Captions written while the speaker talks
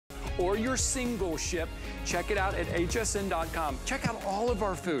or your single ship. Check it out at hsn.com. Check out all of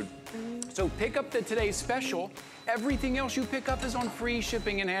our food. So pick up the today's special. Everything else you pick up is on free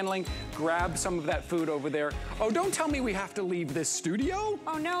shipping and handling. Grab some of that food over there. Oh, don't tell me we have to leave this studio.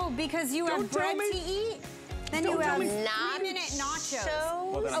 Oh no, because you have bread to eat. Then you have 3-minute nachos.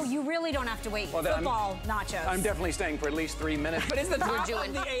 Well, oh, you really don't have to wait. Well, Football nachos. I'm definitely staying for at least 3 minutes. But it's the top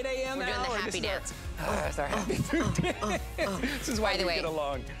doing, of the 8 a.m. We're doing the happy dance. It's our happy food dance. This is why we get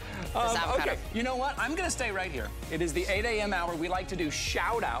along. Okay, you know what? I'm going to stay right here. It is the 8 a.m. hour. We like to do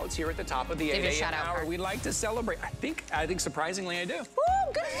shout outs here at the top of the 8 a.m. hour. We like to celebrate. I think surprisingly I do.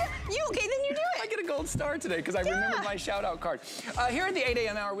 Ooh, good. You okay? Then you do it. I get a gold star today because I remembered my shout out card. Here at the 8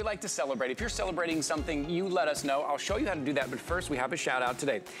 a.m. hour, we like to celebrate. If you're celebrating something, you let us know. I'll show you how to do that. But first, we have a shout out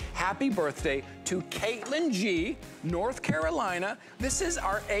today. Happy birthday to Caitlin G., North Carolina. This is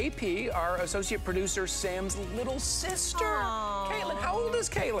our AP, our associate producer, Sam's little sister. Aww. Caitlin, how old is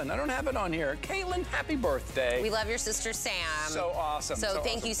Caitlin? I don't have it on here. Caitlin, happy birthday. We love your sister, Sam. So awesome. So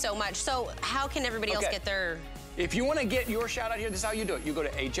thank you so much. So how can everybody else get their... If you want to get your shout out here, this is how you do it. You go to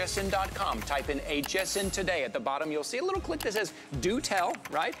hsn.com, type in HSN Today. At the bottom, you'll see a little click that says Do Tell,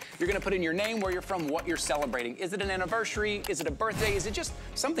 right? You're going to put in your name, where you're from, what you're celebrating. Is it an anniversary? Is it a birthday? Is it just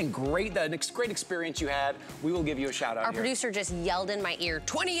something great, a great experience you had? We will give you a shout out. Our producer just yelled in my ear,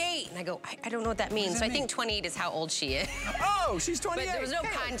 28! And I go, I don't know what that means. So I think 28 is how old she is. Oh, she's 28. But there was no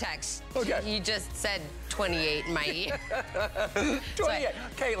context. Okay. You just said 28 in my ear. 28. So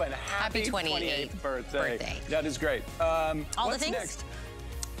Caitlin, happy 28th birthday. That is great. All the things? Next?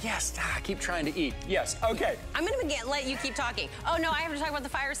 Yes, I keep trying to eat. Yes, okay. I'm gonna let you keep talking. Oh no, I have to talk about the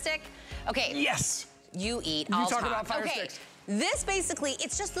Fire Stick? Okay. Yes. You eat, I'll talk. talk about Fire Sticks. This basically,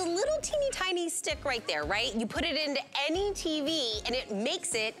 it's just a little teeny tiny stick right there, right? You put it into any TV and it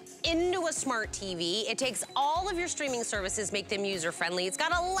makes it into a smart TV. It takes all of your streaming services, make them user friendly. It's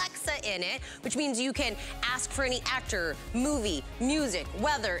got Alexa in it, which means you can ask for any actor, movie, music,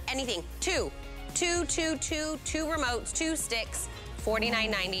 weather, anything. Two remotes, 2 sticks,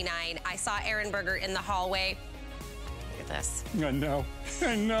 $49.99. I saw Aaron Berger in the hallway. Look at this. I know.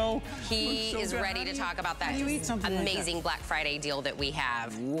 I know. He is ready to talk about that amazing Black Friday deal that we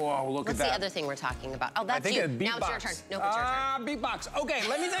have. Whoa, look at that. What's the other thing we're talking about? Oh, that's you. Now it's your turn. No, it's your turn. Beatbox. Okay,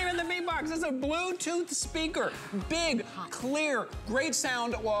 let me tell you in the beatbox. It's a Bluetooth speaker. Big, clear, great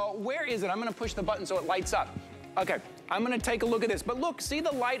sound. Well, where is it? I'm gonna push the button so it lights up. Okay, I'm gonna take a look at this. But look, see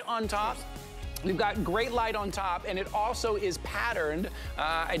the light on top? We've got great light on top, and it also is patterned.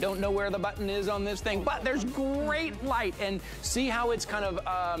 I don't know where the button is on this thing, but there's great light. And see how it's kind of,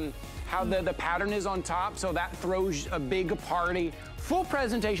 how the pattern is on top? So that throws a big party. Full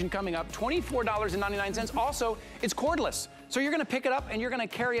presentation coming up, $24.99. Also, it's cordless. So you're gonna pick it up and you're gonna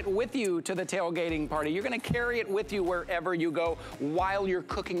carry it with you to the tailgating party. You're gonna carry it with you wherever you go while you're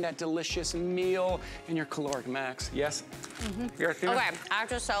cooking that delicious meal in your caloric max. Yes? Okay, I have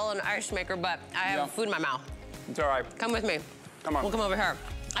to sell an ice maker, but I have food in my mouth. It's all right. Come with me. Come on. We'll come over here.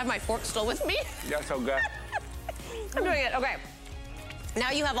 I have my fork still with me. That's so good. I'm doing it, okay.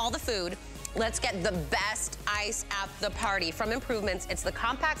 Now you have all the food. Let's get the best ice at the party. From Improvements, it's the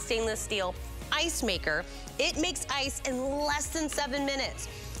compact stainless steel ice maker. It makes ice in less than 7 minutes.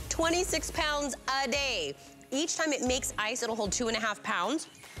 26 pounds a day. Each time it makes ice, it'll hold 2.5 pounds.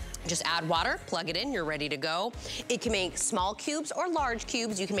 Just add water, plug it in, you're ready to go. It can make small cubes or large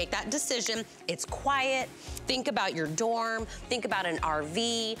cubes. You can make that decision. It's quiet. Think about your dorm. Think about an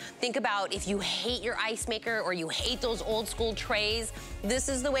RV. Think about if you hate your ice maker or you hate those old school trays. This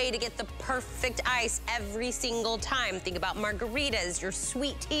is the way to get the perfect ice every single time. Think about margaritas, your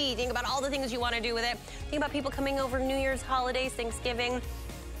sweet tea. Think about all the things you want to do with it. Think about people coming over New Year's, holidays, Thanksgiving.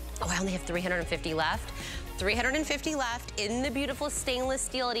 Oh, I only have 350 left. 350 left in the beautiful stainless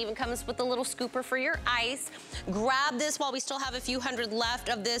steel. It even comes with a little scooper for your ice. Grab this while we still have a few hundred left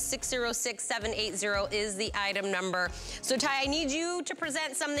of this. 606780 is the item number. So Ty, I need you to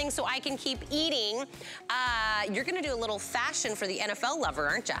present something so I can keep eating. You're gonna do a little fashion for the NFL lover,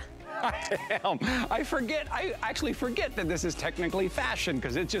 aren't you? I am. I actually forget that this is technically fashion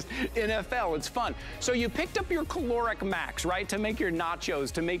because it's just NFL, it's fun. So you picked up your caloric max, right, to make your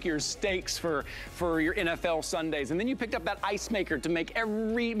nachos, to make your steaks for your NFL Sundays. And then you picked up that ice maker to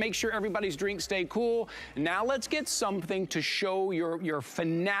make sure everybody's drinks stay cool. Now let's get something to show your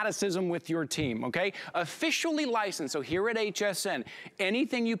fanaticism with your team, okay? Officially licensed, so here at HSN,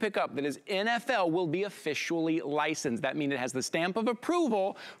 anything you pick up that is NFL will be officially licensed. That means it has the stamp of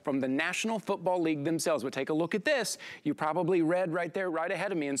approval from the National Football League themselves. But take a look at this. You probably read right there, right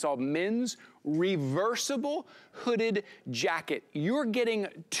ahead of me, and saw men's reversible hooded jacket. You're getting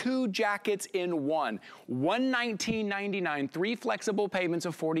 2 jackets in one. $119.99, 3 flexible payments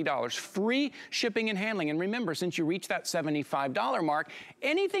of $40, free shipping and handling. And remember, since you reach that $75 mark,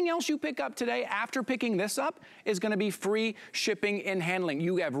 anything else you pick up today after picking this up is gonna be free shipping and handling.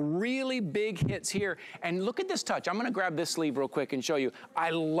 You have really big hits here. And look at this touch. I'm gonna grab this sleeve real quick and show you. I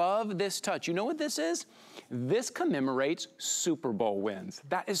love this touch. You know what this is? This commemorates Super Bowl wins.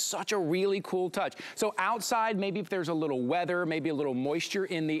 That is such a really cool touch. So outside, maybe if there's a little weather, maybe a little moisture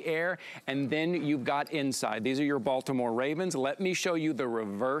in the air, and then you've got inside. These are your Baltimore Ravens. Let me show you the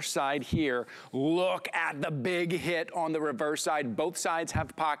reverse side here. Look at the big hit on the reverse side. Both sides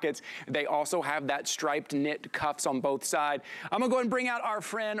have pockets. They also have that striped knit cuffs on both sides. I'm gonna go ahead and bring out our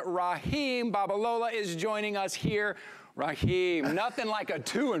friend Raheem. Babalola is joining us here. Raheem, nothing like a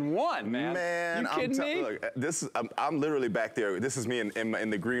 2-in-1, man. Man, you kidding me? Look, I'm literally back there. This is me in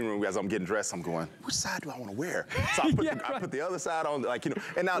the green room as I'm getting dressed. I'm going, which side do I want to wear? So I put the other side on, like, you know.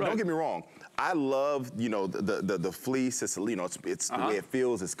 And now, don't get me wrong. I love, you know, the fleece. It's, you know, it's the way it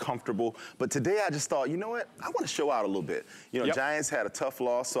feels. It's comfortable. But today I just thought, you know what? I want to show out a little bit. You know, Giants had a tough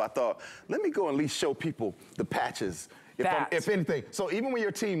loss, so I thought, let me go and at least show people the patches. If anything. So even when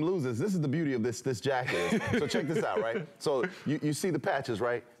your team loses, this is the beauty of this jacket. So check this out, right? So you see the patches,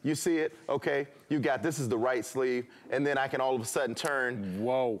 right? You see it, okay? You got, this is the right sleeve, and then I can all of a sudden turn.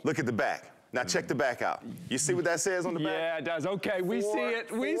 Whoa. Look at the back. Now check the back out. You see what that says on the back? Yeah, it does. Okay, we see it.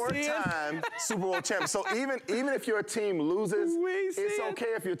 We see it. Four-time Super Bowl champion. So even if your team loses, it's okay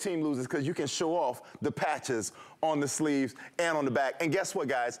if your team loses because you can show off the patches on the sleeves and on the back. And guess what,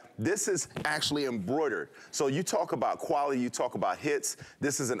 guys? This is actually embroidered. So you talk about quality, you talk about hits.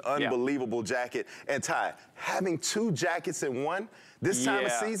 This is an unbelievable jacket. And Ty, having 2 jackets in one this time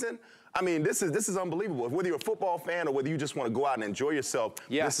of season, I mean, this is unbelievable. Whether you're a football fan or whether you just want to go out and enjoy yourself,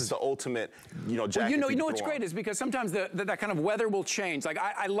 this is the ultimate, you know, jacket. Well, you know what's great is because sometimes that kind of weather will change. Like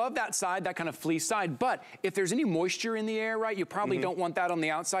I love that side, that kind of fleece side, but if there's any moisture in the air, right, you probably don't want that on the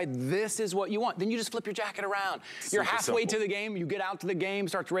outside. This is what you want. Then you just flip your jacket around. You're halfway to the game, you get out to the game,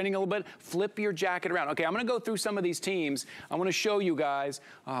 starts raining a little bit, flip your jacket around. Okay, I'm gonna go through some of these teams. I wanna show you guys,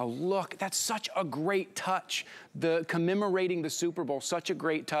 look, that's such a great touch. The commemorating the Super Bowl, such a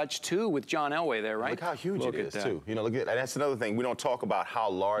great touch too with John Elway there, right? Look how huge it is too. You know, look at that. That's another thing. We don't talk about how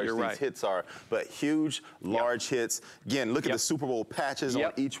large these hits are, but huge, large hits. Again, look at the Super Bowl patches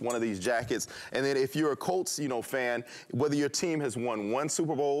on each one of these jackets. And then if you're a Colts, you know, fan, whether your team has won 1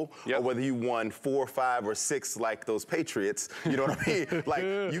 Super Bowl or whether you won 4, 5, or 6 like those Patriots, you know what I mean? Like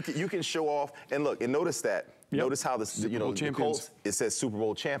you can show off. And look, and notice that. Notice how this, you know, the Colts, it says Super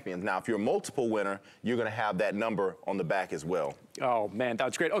Bowl champions. Now, if you're a multiple winner, you're going to have that number on the back as well. Oh, man,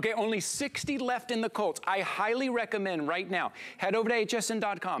 that's great. Okay, only 60 left in the Colts. I highly recommend right now, head over to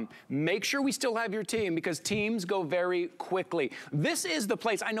hsn.com. Make sure we still have your team because teams go very quickly. This is the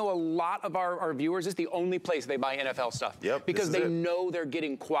place, I know a lot of our viewers, this is the only place they buy NFL stuff. Because they know they're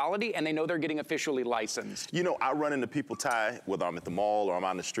getting quality and they know they're getting officially licensed. You know, I run into people, Ty, whether I'm at the mall or I'm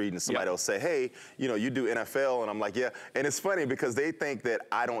on the street and somebody will say, hey, you know, you do NFL. And I'm like, yeah. And it's funny because they think that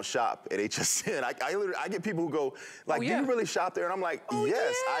I don't shop at HSN. I get people who go, like, do you really shop there? And I'm like,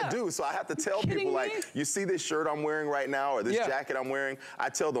 yes, I do. So I have to tell people, like, you see this shirt I'm wearing right now or this jacket I'm wearing? I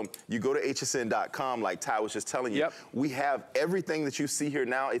tell them, you go to hsn.com, like Ty was just telling you. We have everything that you see here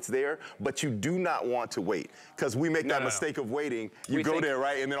now. It's there, but you do not want to wait because we make that mistake of waiting. You go there,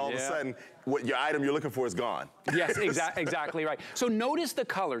 right? And then all of a sudden, what your item you're looking for is gone. Yes, exactly right. So notice the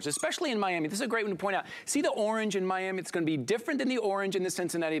colors, especially in Miami. This is a great one to point out. See the orange in Miami? It's going to be different than the orange in the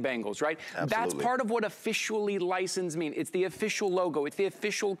Cincinnati Bengals, right? That's part of what officially licensed mean. It's the official logo. It's the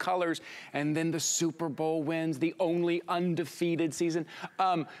official colors. And then the Super Bowl wins, the only undefeated season.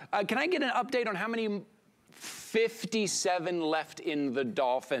 Can I get an update on how many 57 left in the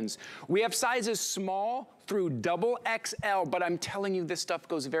Dolphins? We have sizes small through XXL, but I'm telling you, this stuff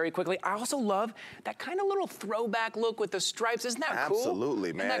goes very quickly. I also love that kind of little throwback look with the stripes. Isn't that cool?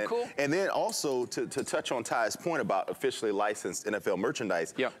 Absolutely, man. Isn't that cool? And then also, to touch on Ty's point about officially licensed NFL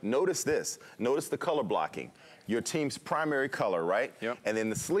merchandise, notice this. Notice the color blocking. Your team's primary color, right? And then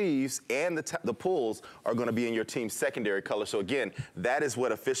the sleeves and the pulls are going to be in your team's secondary color. So again, that is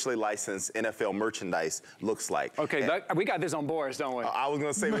what officially licensed NFL merchandise looks like. Okay, we got this on Boris, don't we? I was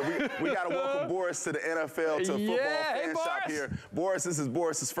going to say, we got to welcome Boris to the NFL, to Football Fan Shop here. Boris, this is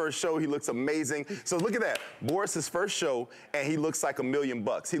Boris's first show. He looks amazing. So look at that. Boris's first show, and he looks like $1 million.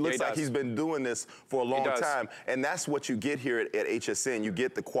 He looks like he's been doing this for a long time. And that's what you get here at HSN. You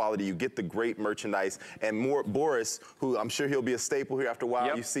get the quality, you get the great merchandise, and Boris, who I'm sure he'll be a staple here after a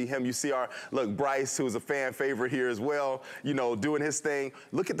while. You see him, you see our, look, Bryce, who's a fan favorite here as well, you know, doing his thing.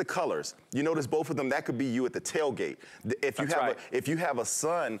 Look at the colors. You notice both of them, that could be you at the tailgate. If you have a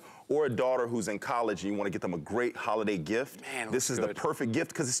son or a daughter who's in college and you want to get them a great holiday gift, this is the perfect gift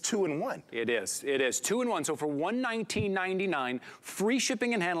because it's 2-in-1. It is. 2-in-1. So for $119.99, free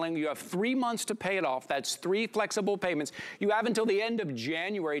shipping and handling, you have 3 months to pay it off. That's 3 flexible payments. You have until the end of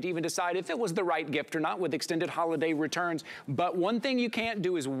January to even decide if it was the right gift or not with extended holiday returns. But one thing you can't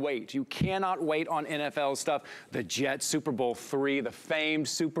do is wait. You cannot wait on NFL stuff. The Jets Super Bowl III, the famed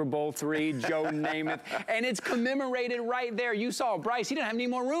Super Bowl III, Joe Namath, and it's commemorated right there. You saw Bryce. He didn't have any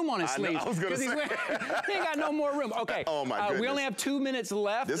more room on his sleeves. I was going to say. He ain't got no more room. Okay. Oh, my goodness. We only have 2 minutes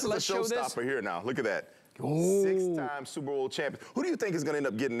left. This is a showstopper here now. Look at that. 6-time Super Bowl champion. Who do you think is going to end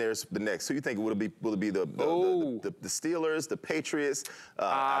up getting theirs the next? Who do you think will it be the Steelers, the Patriots?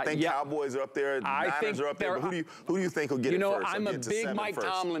 I think Cowboys are up there. Niners are up there. But who do you think will get it first? You know, I'm a big Mike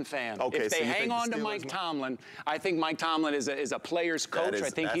Tomlin fan. Okay, if they hang on to Mike Tomlin, I think Mike Tomlin is a player's coach. I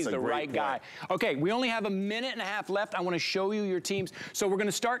think he's the right guy. Okay, we only have a minute and a half left. I want to show you your teams. So we're going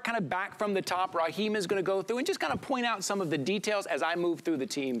to start kind of back from the top. Raheem is going to go through and just kind of point out some of the details as I move through the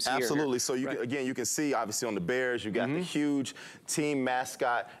teams here. Absolutely. So again, you can see obviously on the Bears, you got the huge team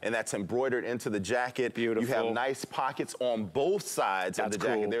mascot, and that's embroidered into the jacket. Beautiful. You have nice pockets on both sides of the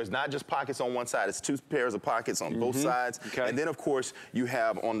jacket. There's not just pockets on one side. It's 2 pairs of pockets on both sides. Okay. And then, of course, you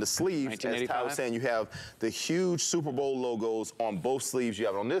have on the sleeves, as Ty was saying, you have the huge Super Bowl logos on both sleeves. You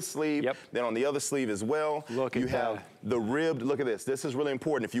have it on this sleeve, then on the other sleeve as well. Look at you have the ribbed, look at this. This is really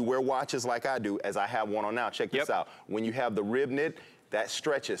important. If you wear watches like I do, as I have one on now, check this out. When you have the rib knit, that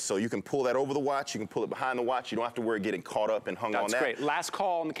stretches, so you can pull that over the watch, you can pull it behind the watch, you don't have to worry getting caught up and hung on that. That's great. Last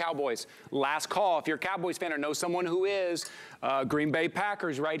call on the Cowboys. Last call. If you're a Cowboys fan or know someone who is, Green Bay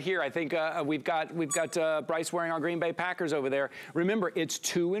Packers right here. I think we've got Bryce wearing our Green Bay Packers over there. Remember, it's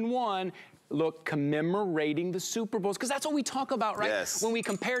 2-in-1. Look, commemorating the Super Bowls, because that's what we talk about, right? Yes. When we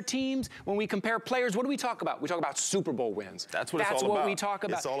compare teams, when we compare players, what do we talk about? We talk about Super Bowl wins. That's what it's all about. That's what we talk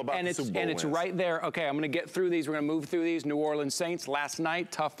about. It's all about the Super Bowl wins. Right there. Okay, I'm going to get through these. We're going to move through these. New Orleans Saints last night.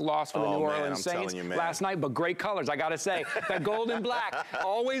 Tough loss for the New Orleans Saints last night, but great colors, I got to say. That gold and black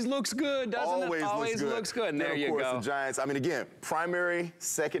always looks good, doesn't it? Always looks good. And there you go. Of course, the Giants. I mean, again, primary,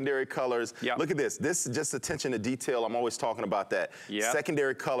 secondary colors. Look at this. This is just attention to detail. I'm always talking about that.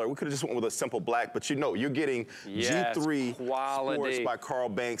 Secondary color. We could have just went with a simple black, but no, you're getting G3 Sports by Carl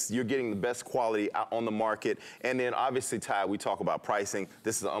Banks. You're getting the best quality out on the market. And then obviously, Ty, we talk about pricing.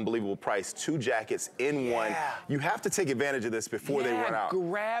 This is an unbelievable price. 2 jackets in one. You have to take advantage of this before they run out.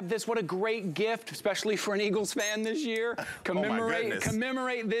 Grab this. What a great gift, especially for an Eagles fan this year.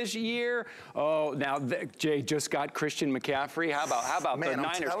 Commemorate this year. Oh, now Jay just got Christian McCaffrey. How about the Niners?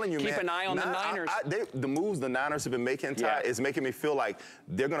 I'm telling you, Keep an eye on the Niners. The moves the Niners have been making, Ty, is making me feel like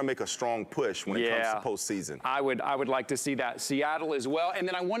they're going to make a strong push when it comes to postseason. I would like to see that. Seattle as well. And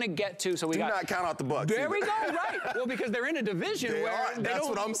then I want to get to, Do not count out the Bucs. There we go, right. Well, because they're in a division that's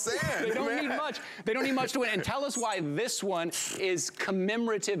what I'm saying. They don't need much. They don't need much to win. And tell us why this one is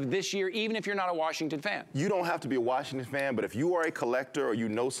commemorative this year, even if you're not a Washington fan. You don't have to be a Washington fan, but if you are a collector or you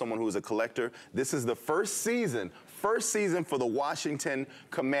know someone who is a collector, this is the first season for the Washington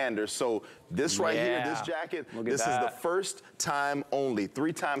Commanders. So this right here, this jacket, this is the first time only,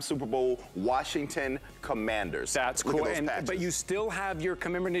 3-time Super Bowl Washington Commanders. That's cool. But you still have your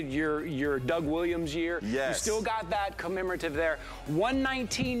commemorative, your Doug Williams year. Yes. You still got that commemorative there.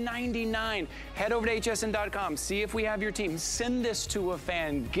 $119.99. Head over to hsn.com. See if we have your team. Send this to a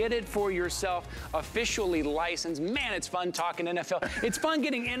fan. Get it for yourself. Officially licensed. Man, it's fun talking NFL. It's fun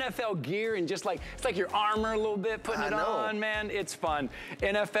getting NFL gear and just like, it's like your armor a little bit, putting it on, man. It's fun.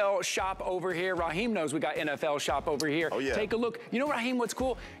 NFL shop over here. Raheem knows we got NFL shop over here. Oh, yeah. Take a look. You know, Raheem, what's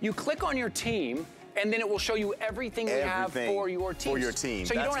cool? You click on your team, and then it will show you everything we have for your team. For your team.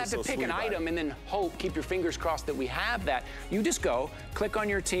 So you don't have to pick an item and then keep your fingers crossed that we have that. You just go, click on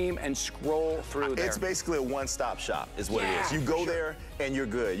your team, and scroll through there. It's basically a one-stop shop is what it is. You go there, and you're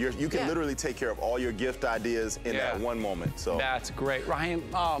good. You can literally take care of all your gift ideas in that one moment. So that's great. Raheem,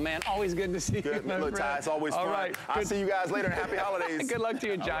 oh, man, always good to see you, my friend. Ty, it's always fun. Right. I'll see you guys later. Happy holidays. Good luck to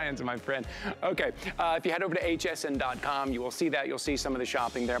you, Giants, my friend. Okay, if you head over to hsn.com, you will see that. You'll see some of the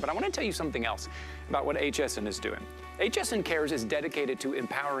shopping there. But I want to tell you something else about what HSN is doing. HSN Cares is dedicated to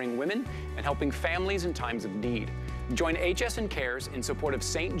empowering women and helping families in times of need. Join HSN Cares in support of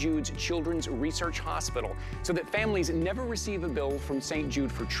St. Jude's Children's Research Hospital so that families never receive a bill from St.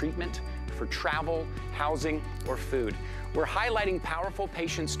 Jude for treatment, for travel, housing, or food. We're highlighting powerful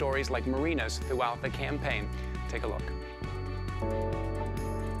patient stories like Marina's throughout the campaign. Take a look.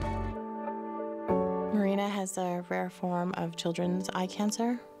 Marina has has a rare form of children's eye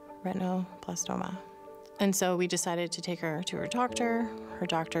cancer, retinoblastoma. And so we decided to take her to her doctor. Her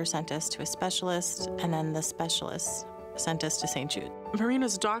doctor sent us to a specialist, and then the specialist sent us to St. Jude.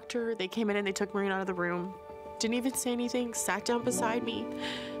 Marina's doctor, they came in and they took Marina out of the room. Didn't even say anything, sat down beside me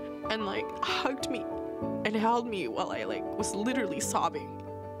and like hugged me and held me while I like was literally sobbing.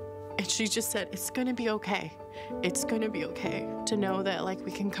 And she just said, it's gonna be okay. It's gonna be okay. To know that like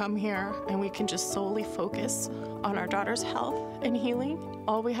we can come here and we can just solely focus on our daughter's health and healing.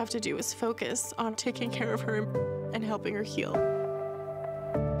 All we have to do is focus on taking care of her and helping her heal.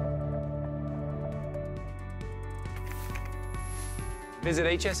 Visit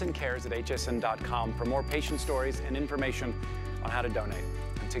HSN Cares at hsn.com for more patient stories and information on how to donate.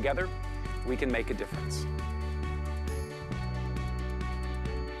 And together, we can make a difference.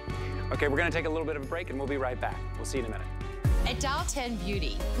 Okay, we're gonna take a little bit of a break and we'll be right back. We'll see you in a minute. At Dial 10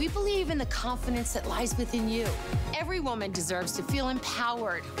 Beauty, we believe in the confidence that lies within you. Every woman deserves to feel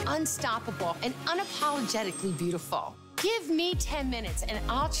empowered, unstoppable, and unapologetically beautiful. Give me 10 minutes and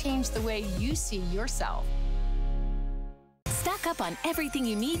I'll change the way you see yourself. Stock up on everything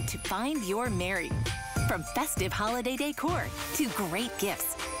you need to find your Mary. From festive holiday decor to great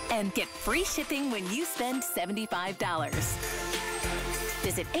gifts. And get free shipping when you spend $75.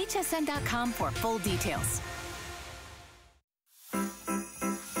 Visit hsn.com for full details.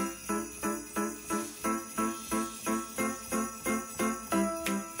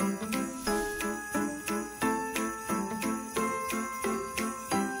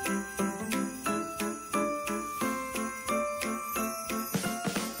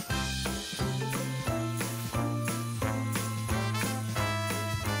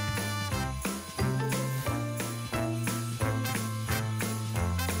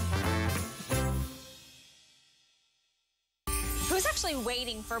 Who's actually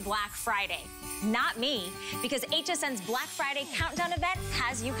waiting for Black Friday? Not me, because HSN's Black Friday Countdown event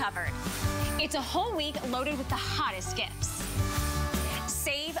has you covered. It's a whole week loaded with the hottest gifts.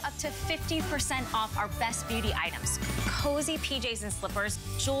 Save up to 50% off our best beauty items, cozy PJs and slippers,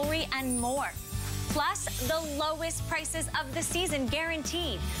 jewelry, and more. Plus, the lowest prices of the season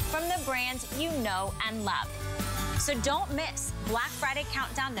guaranteed from the brands you know and love. So don't miss Black Friday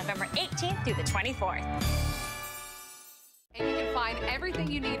Countdown November 18th through the 24th. And you can find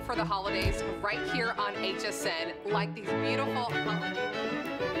everything you need for the holidays right here on HSN, like these beautiful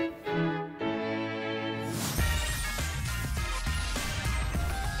holiday.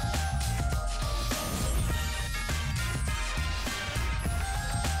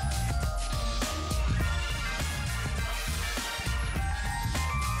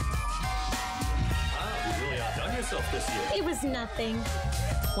 This year. It was nothing.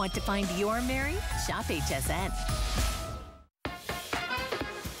 Want to find your Mary? Shop HSN.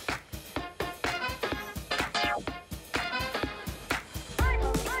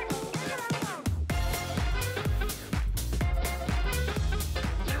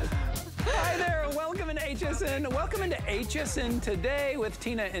 Hi there, welcome into HSN. Welcome into HSN Today with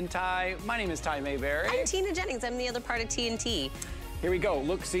Tina and Ty. My name is Ty Mayberry. I'm Tina Jennings. I'm the other part of TNT. Here we go.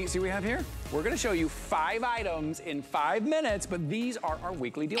 Look, see what we have here? We're going to show you 5 items in 5 minutes, but these are our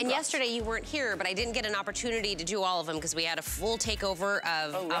weekly deal drops. Yesterday you weren't here, but I didn't get an opportunity to do all of them because we had a full takeover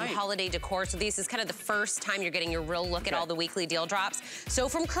of holiday decor. So this is kind of the first time you're getting your real look at all the weekly deal drops. So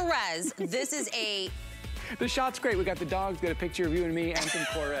from Corez, this is a... The shot's great. We got the dogs, got a picture of you and me, and some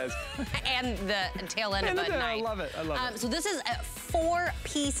Corez. And the tail end of a knife. I love it, I love it. So this is a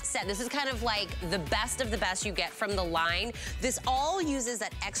 4-piece set. This is kind of like the best of the best you get from the line. This all uses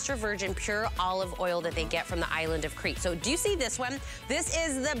that extra virgin pure olive oil that they get from the island of Crete. So do you see this one? This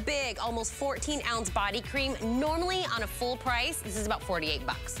is the big, almost 14-ounce body cream. Normally on a full price, this is about 48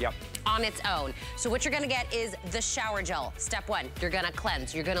 bucks. Yep. On its own. So what you're gonna get is the shower gel. Step 1, you're gonna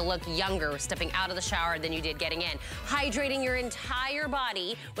cleanse. You're gonna look younger stepping out of the shower than you did getting in. Hydrating your entire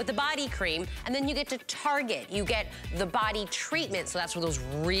body with the body cream, and then you get to Target. You get the body treatment, so that's for those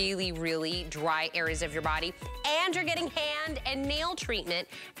really, really dry areas of your body. And you're getting hand and nail treatment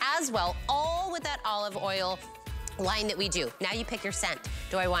as well, all with that olive oil line that we do. Now you pick your scent.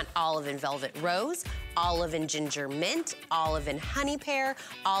 Do I want olive and velvet rose, olive and ginger mint, olive and honey pear,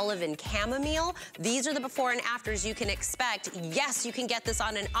 olive and chamomile? These are the before and afters you can expect. Yes, you can get this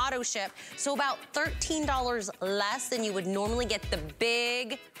on an auto ship, so about $13 less than you would normally get the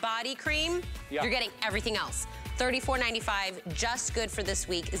big body cream. You're getting everything else. $34.95, just good for this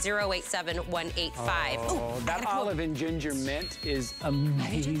week, 087185. Oh, that olive and ginger mint is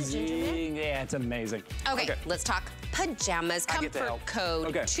amazing. Yeah, it's amazing. Okay, let's talk pajamas. Comfort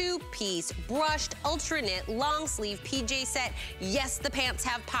code, 2-piece, brushed, ultra knit, long sleeve PJ set. Yes, the pants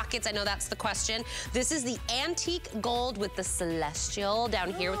have pockets. I know that's the question. This is the antique gold with the celestial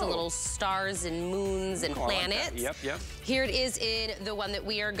down here with the little stars and moons and planets. Like yep. Here it is in the one that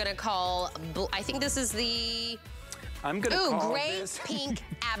we are gonna call, I think this is the, I'm gonna call gray this pink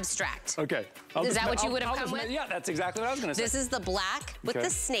abstract. Okay. Is that what you would have come with? Yeah, that's exactly what I was gonna say. This is the black with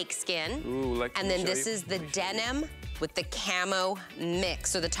the snake skin. Ooh, and then this is the denim with the camo mix.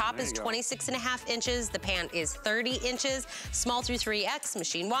 So the top is 26.5 inches, the pant is 30 inches, small through 3X,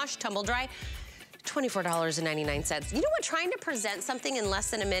 machine wash, tumble dry. $24.99. You know what? Trying to present something in less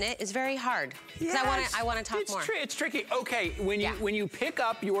than a minute is very hard. Because I want to talk more. It's tricky. Okay, when you pick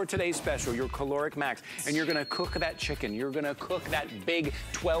up your today's special, your caloric max, and you're gonna cook that chicken, you're gonna cook that big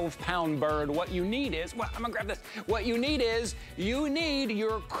 12-pound bird, what you need is, well, I'm gonna grab this. What you need is, you need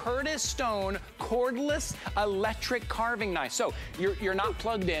your Curtis Stone cordless electric carving knife. So you're not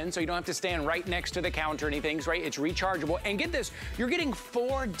plugged in, so you don't have to stand right next to the counter or anything, right? It's rechargeable. And get this, you're getting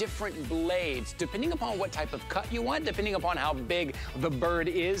 4 different blades, depending upon what type of cut you want, depending upon how big the bird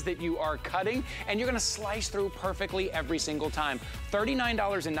is that you are cutting, and you're gonna slice through perfectly every single time.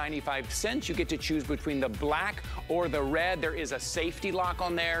 $39.95, you get to choose between the black or the red. There is a safety lock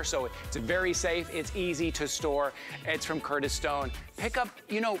on there, so it's very safe, it's easy to store. It's from Curtis Stone. Pick up,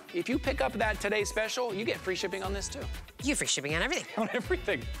 you know, if you pick up that today's special, you get free shipping on this too. You get free shipping on everything. On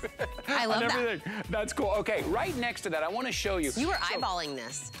everything. I love that. That's cool. Okay, right next to that, I want to show you. You were eyeballing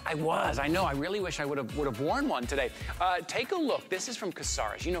this. I was. I know. I really wish I would have worn one today. Take a look. This is from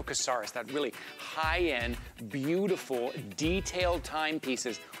Casares. You know Casares, that really high-end, beautiful, detailed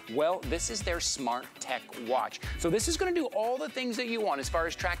timepieces. Well, this is their Smart Tech watch. So this is going to do all the things that you want as far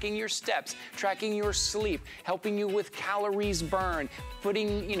as tracking your steps, tracking your sleep, helping you with calories burned,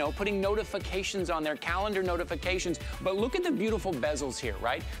 putting notifications on there, calendar notifications. But look at the beautiful bezels here,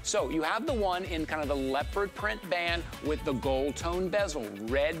 right? So you have the one in kind of the leopard print band with the gold tone bezel,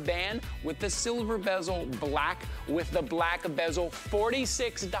 red band with the silver bezel, black with the black bezel,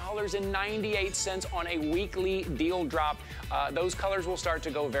 $46.98 on a weekly deal drop. Those colors will start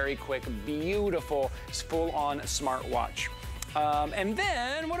to go very quick. Beautiful, full-on smartwatch. And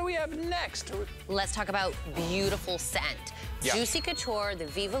then, what do we have next? Let's talk about beautiful scent. Yeah. Juicy Couture, the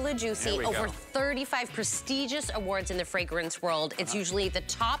Viva La Juicy, over 35 prestigious awards in the fragrance world. It's usually at the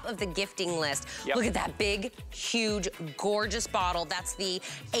top of the gifting list. Look at that big, huge, gorgeous bottle. That's the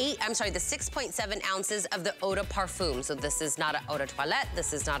 6.7 ounces of the Eau de Parfum. So this is not an Eau de Toilette,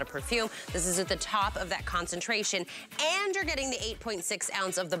 this is not a perfume. This is at the top of that concentration. And you're getting the 8.6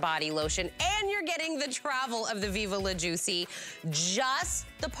 ounce of the body lotion, and you're getting the travel of the Viva La Juicy. Just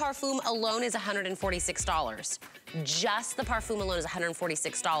the parfum alone is $146. Just the parfum alone is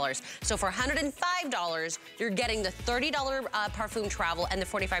 $146. So for $105, you're getting the $30 parfum travel and the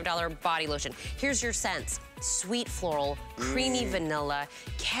 $45 body lotion. Here's your scents. Sweet floral, creamy vanilla,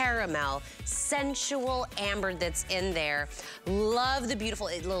 caramel, sensual amber that's in there. Love the beautiful,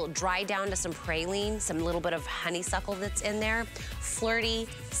 little dry down to some praline, some little bit of honeysuckle that's in there. Flirty,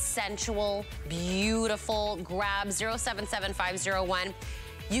 sensual, beautiful. Grab 077501.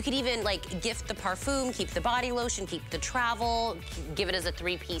 You could even gift the parfum, keep the body lotion, keep the travel, give it as a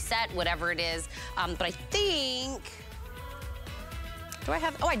 3-piece set, whatever it is. But I think,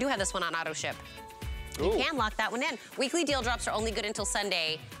 I do have this one on auto ship. You can lock that one in. Weekly deal drops are only good until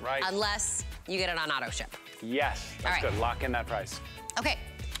Sunday, unless you get it on auto ship. Yes, that's good. Lock in that price. Okay.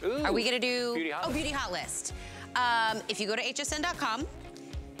 Are we gonna do Beauty Hot List. Beauty Hot List? If you go to hsn.com,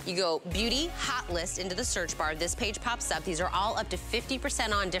 you go Beauty Hot List into the search bar. This page pops up. These are all up to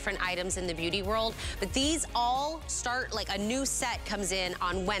 50% on different items in the beauty world. But these all start, a new set comes in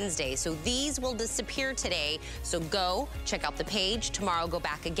on Wednesday. So these will disappear today. So go, check out the page. Tomorrow, go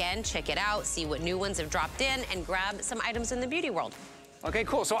back again, check it out, see what new ones have dropped in, and grab some items in the beauty world. Okay,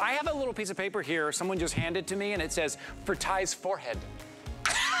 cool. So I have a little piece of paper here. Someone just handed to me, and it says, for Ty's forehead.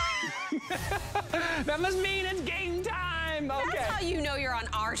 That must mean it's game time. Okay. That's how you know you're on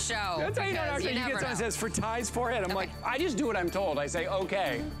our show. That's how you know on our show. You get someone that says for Ty's forehead. I'm like, I just do what I'm told. I say,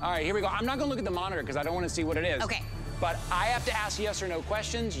 okay. All right, here we go. I'm not gonna look at the monitor because I don't want to see what it is. Okay. But I have to ask yes or no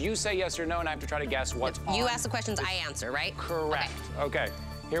questions. You say yes or no, and I have to try to guess what's on. You ask the questions, I answer, right? Correct. Okay.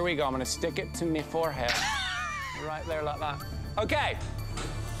 Here we go. I'm gonna stick it to my forehead. Right there like that. Okay.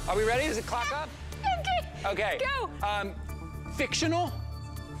 Are we ready? Does it clock up? Okay. Go. Fictional?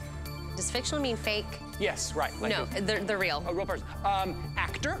 Does fictional mean fake? Yes, right. No, they're real. A real person.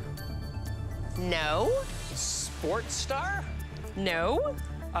 Actor? No. sports star? No.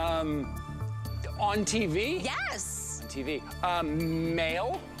 On TV? Yes. On TV.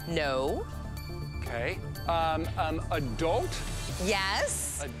 Male? No. Okay. Adult?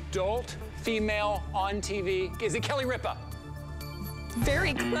 Yes. Adult, female, on TV. Is it Kelly Ripa?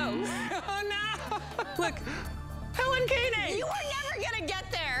 Very close. Oh, no. Look. Helen Keeney. You are never gonna get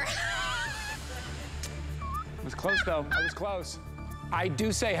there. I was close, though. I was close. I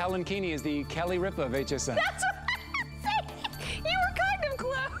do say Helen Keeney is the Kelly Ripa of HSN. That's what I'm saying. You were kind of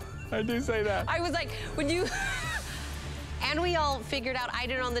close. I do say that. I was like, when you... And we all figured out I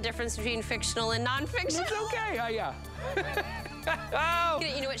didn't know the difference between fictional and non-fictional. It's okay, yeah. Oh.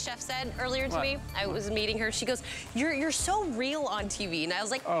 You know what Chef said earlier to me? I was meeting her. She goes, you're so real on TV. And I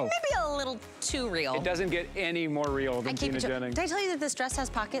was like, maybe a little too real. It doesn't get any more real than Tina Jennings. Did I tell you that this dress has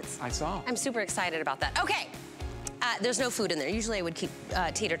pockets? I saw. I'm super excited about that. Okay. There's no food in there. Usually I would keep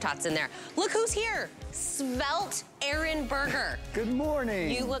tater tots in there. Look who's here. Svelte Aaron Berger. Good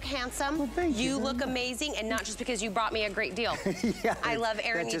morning. You look handsome. Well, thank you. You look amazing, and not just because you brought me a great deal. Yeah, I love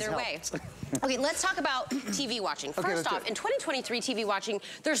Aaron either way. Okay, let's talk about TV watching. First off, in 2023 TV watching,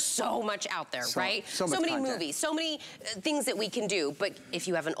 there's so much out there, right? So many content. movies, so many things that we can do. But if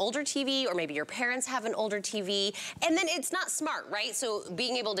you have an older TV, or maybe your parents have an older TV, and then it's not smart, right? So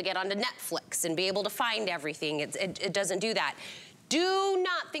being able to get onto Netflix and be able to find everything, it doesn't do that. Do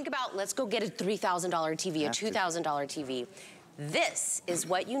not think about, let's go get a $3,000 TV, a $2,000 TV. This is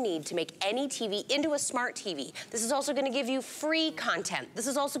what you need to make any TV into a smart TV. This is also going to give you free content. This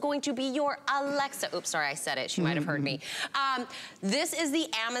is also going to be your Alexa. Oops, sorry, I said it. She might have heard me. This is the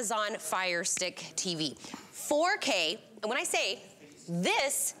Amazon Fire Stick TV. 4K, and when I say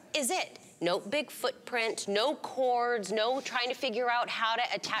this is it. No big footprint, no cords, no trying to figure out how to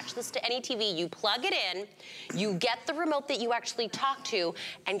attach this to any TV. You plug it in, you get the remote that you actually talk to,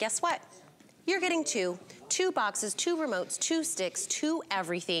 and guess what? You're getting two boxes, 2 remotes, 2 sticks, 2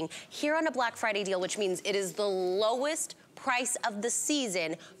 everything here on a Black Friday deal, which means it is the lowest price of the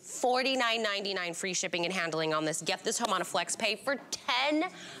season, $49.99 free shipping and handling on this. Get this home on a flex pay for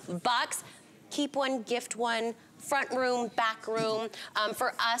 $10. Keep one, gift one. Front room, back room.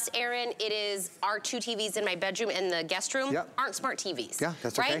 For us, Aaron, it is our 2 TVs in my bedroom and the guest room aren't smart TVs. Yeah,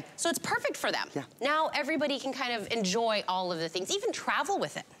 that's right? okay. So it's perfect for them. Yeah. Now everybody can kind of enjoy all of the things, even travel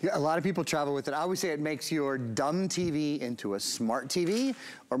with it. Yeah, a lot of people travel with it. I always say it makes your dumb TV into a smart TV,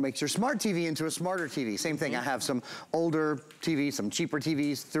 or makes your smart TV into a smarter TV. Same thing, I have some older TVs, some cheaper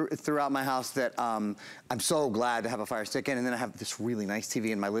TVs throughout my house that I'm so glad to have a Fire Stick in, and then I have this really nice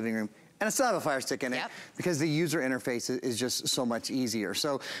TV in my living room. And I still have a Fire Stick in it because the user interface is just so much easier.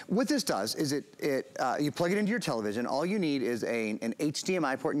 So what this does is you plug it into your television. All you need is an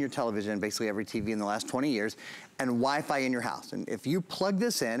HDMI port in your television, basically every TV in the last 20 years, and Wi-Fi in your house. And if you plug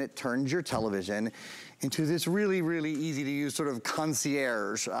this in, it turns your television into this really, really easy to use sort of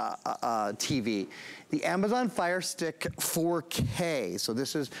concierge TV. The Amazon Fire Stick 4K. So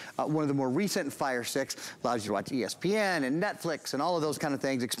this is one of the more recent Fire Sticks. Allows you to watch ESPN and Netflix and all of those kind of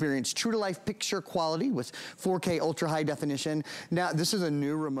things. Experience true-to-life picture quality with 4K ultra high definition. Now, this is a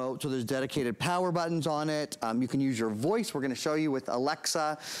new remote, so there's dedicated power buttons on it. You can use your voice. We're gonna show you with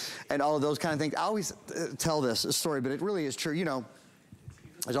Alexa and all of those kind of things. I always tell this story, but it really is true. You know,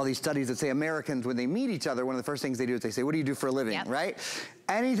 there's all these studies that say Americans, when they meet each other, one of the first things they do is they say, what do you do for a living, right?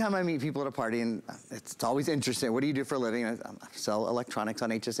 Anytime I meet people at a party, and it's always interesting, what do you do for a living? I sell electronics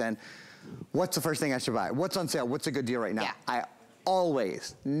on HSN. What's the first thing I should buy? What's on sale? What's a good deal right now? I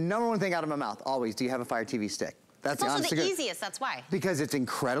always, number one thing out of my mouth, always, do you have a Fire TV stick? That's also the easiest, that's why. Because it's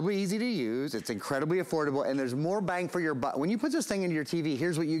incredibly easy to use, it's incredibly affordable, and there's more bang for your buck. When you put this thing into your TV,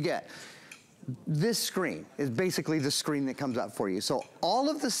 here's what you get. This screen is basically the screen that comes up for you. So all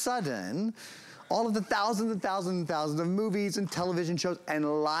of the sudden, all of the thousands and thousands and thousands of movies and television shows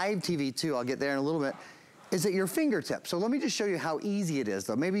and live TV too, I'll get there in a little bit, is at your fingertips. So let me just show you how easy it is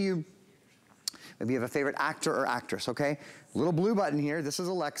though. Maybe you have a favorite actor or actress, okay? Little blue button here, this is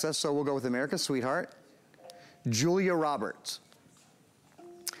Alexa, so we'll go with America's Sweetheart, Julia Roberts.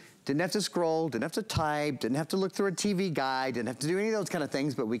 Didn't have to scroll, didn't have to type, didn't have to look through a TV guide, didn't have to do any of those kind of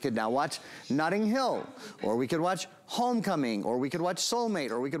things, but we could now watch Notting Hill, or we could watch Homecoming, or we could watch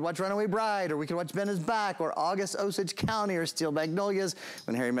Soulmate, or we could watch Runaway Bride, or we could watch Ben is Back, or August Osage County, or Steel Magnolias,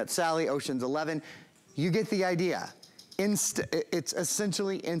 When Harry Met Sally, Ocean's 11. You get the idea. It's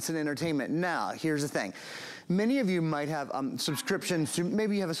essentially instant entertainment. Now, here's the thing. Many of you might have subscriptions to,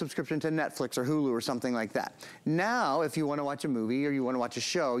 maybe you have a subscription to Netflix or Hulu or something like that. Now, if you want to watch a movie or you want to watch a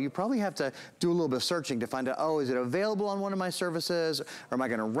show, you probably have to do a little bit of searching to find out, oh, is it available on one of my services? Or am I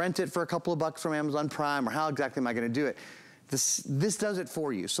going to rent it for a couple of bucks from Amazon Prime? Or how exactly am I going to do it? This does it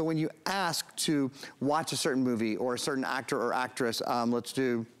for you. So when you ask to watch a certain movie or a certain actor or actress, let's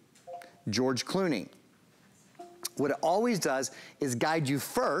do George Clooney. What it always does is guide you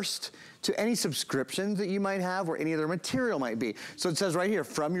first to any subscriptions that you might have or any other material might be. So it says right here,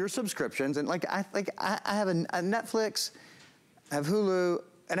 from your subscriptions, and I have a Netflix, I have Hulu,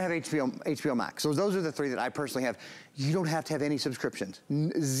 and I have HBO Max. So those are the three that I personally have. You don't have to have any subscriptions.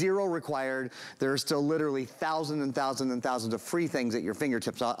 Zero required. There are still literally thousands and thousands and thousands of free things at your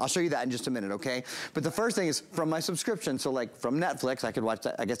fingertips. I'll show you that in just a minute, okay? But the first thing is from my subscription. So like from Netflix, I could watch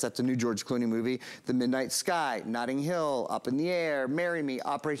that. I guess that's a new George Clooney movie. The Midnight Sky, Notting Hill, Up in the Air, Marry Me,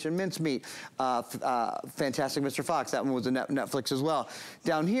 Operation Mincemeat, Fantastic Mr. Fox. That one was a Netflix as well.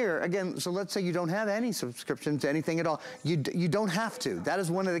 Down here, again, so let's say you don't have any subscriptions to anything at all. You don't have to. That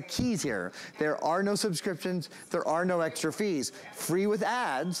is one of the keys here. There are no subscriptions. There are no extra fees. Free with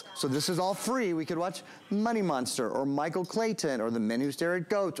ads, so this is all free. We could watch Money Monster or Michael Clayton or The Men Who Stare at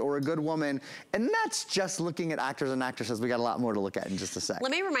Goats or A Good Woman, and that's just looking at actors and actresses. We got a lot more to look at in just a sec.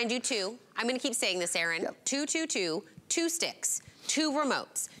 Let me remind you too, I'm gonna keep saying this, Aaron, yep. 222, 2 sticks, 2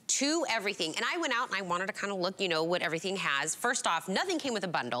 remotes, 2 everything. And I went out and I wanted to kind of look, you know, what everything has. First off, nothing came with a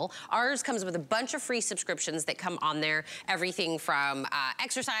bundle. Ours comes with a bunch of free subscriptions that come on there. Everything from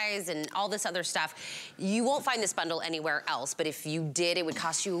exercise and all this other stuff. You won't find this bundle anywhere else, but if you did, it would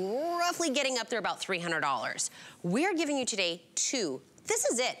cost you roughly getting up there about $300. We're giving you today 2. This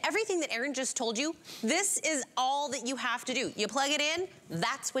is it. Everything that Aaron just told you, this is all that you have to do. You plug it in,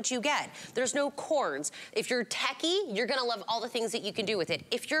 that's what you get. There's no cords. If you're techie, you're gonna love all the things that you can do with it.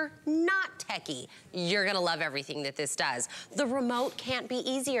 If you're not techie, you're gonna love everything that this does. The remote can't be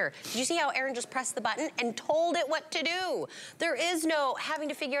easier. Did you see how Aaron just pressed the button and told it what to do? There is no having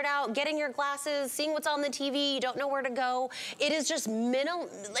to figure it out, getting your glasses, seeing what's on the TV, you don't know where to go. It is just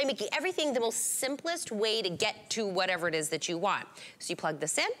making everything the most simplest way to get to whatever it is that you want. So you plug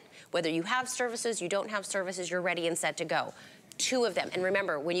this in, whether you have services, you don't have services, you're ready and set to go. 2 of them. And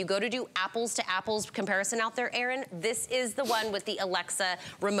remember, when you go to do apples to apples comparison out there, Aaron, this is the one with the Alexa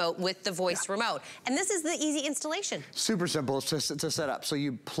remote, with the voice remote. And this is the easy installation. Super simple to set up. So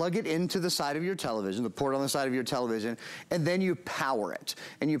you plug it into the side of your television, the port on the side of your television, and then you power it.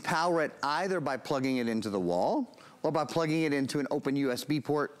 And you power it either by plugging it into the wall or by plugging it into an open USB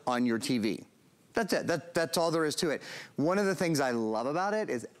port on your TV. That's it. That's all there is to it. One of the things I love about it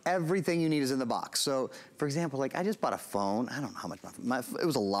is everything you need is in the box. So, for example, like I just bought a phone. I don't know how much it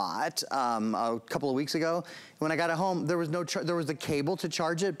was a lot. A couple of weeks ago, when I got it home, there was the cable to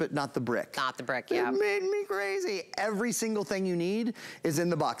charge it, but not the brick. Not the brick, yeah. It made me crazy. Every single thing you need is in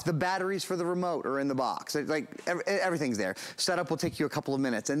the box. The batteries for the remote are in the box. Everything's there. Setup will take you a couple of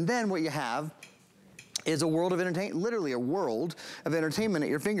minutes, and then what you have is a world of entertainment, literally a world of entertainment at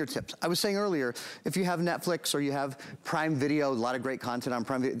your fingertips. I was saying earlier, if you have Netflix or you have Prime Video, a lot of great content on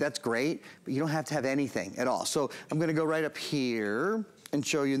Prime Video, that's great, but you don't have to have anything at all. So I'm gonna go right up here and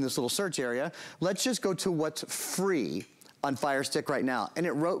show you in this little search area. Let's just go to what's free on Fire Stick right now. And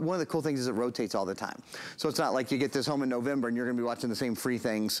one of the cool things is it rotates all the time. So it's not like you get this home in November and you're gonna be watching the same free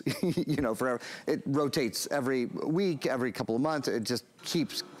things, you know, forever. It rotates every week, every couple of months. It just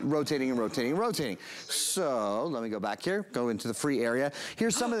keeps rotating and rotating and rotating. So let me go back here, go into the free area.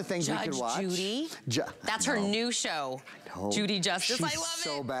 Here's some of the things we can watch. Judy? That's her new show. Judy Justice, I love it. She's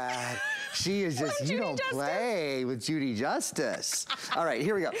so bad. She is just, you don't play with Judy Justice. All right,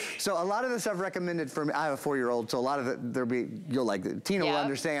 here we go. So a lot of the stuff recommended for me, I have a 4-year-old, so a lot of it, you'll like it. Tina will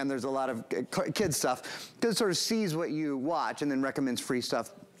understand there's a lot of kids stuff, because it sort of sees what you watch and then recommends free stuff,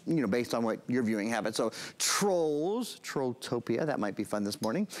 you know, based on what your viewing habits. So Trolls, Trolltopia, that might be fun this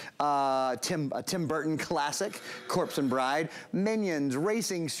morning. Tim Burton classic, Corpse and Bride. Minions,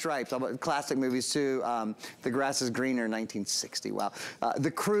 Racing Stripes, classic movies too. The Grass is Greener, 1960, wow.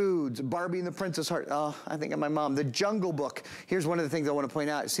 The Croods, Barbie and the Princess Heart. Oh, I think of my mom. The Jungle Book. Here's one of the things I want to point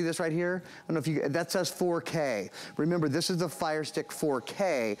out. See this right here? I don't know if you, that says 4K. Remember, this is the Fire Stick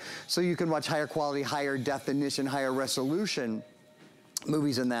 4K, so you can watch higher quality, higher definition, higher resolution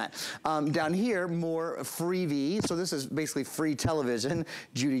movies in that. Down here, more freebie. So this is basically free television.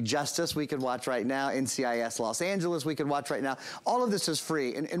 Judy Justice we could watch right now. NCIS Los Angeles we could watch right now. All of this is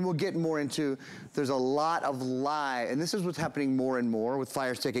free, and we'll get more into, there's a lot of live, and this is what's happening more and more with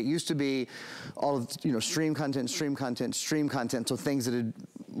Fire Stick. It used to be all of, you know, stream content, so things that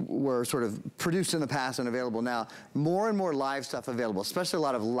were sort of produced in the past and available now. More and more live stuff available, especially a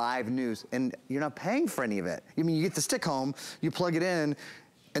lot of live news, and you're not paying for any of it. I mean, you get the stick home, you plug it in,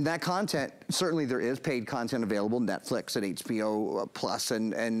 And that content, certainly there is paid content available, Netflix and HBO Plus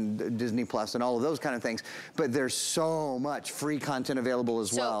and Disney Plus and all of those kind of things. But there's so much free content available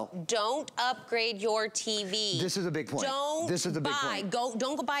as well. So don't upgrade your TV. This is a big point. Don't go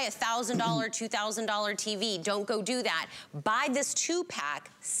buy a $1,000, $2,000 TV. Don't go do that. Buy this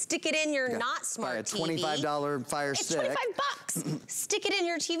 2-pack, stick it in your not smart TV. Buy a $25 Fire Stick. It's $25. Stick it in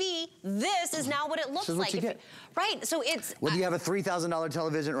your TV. This is now what it looks like. Right, so it's... Whether you have a $3,000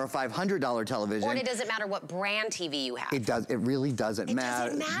 television or a $500 television. Or it doesn't matter what brand TV you have. It really doesn't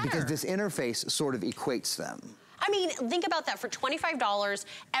matter. It doesn't matter. Because this interface sort of equates them. I mean, think about that. For $25,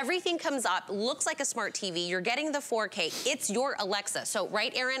 everything comes up, looks like a smart TV. You're getting the 4K. It's your Alexa. So,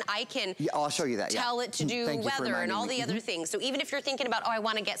 right, Aaron, I can I'll show you that, tell it to do weather and all the other things. So even if you're thinking about, oh, I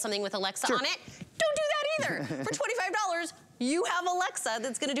want to get something with Alexa on it, don't do that either. For $25, you have Alexa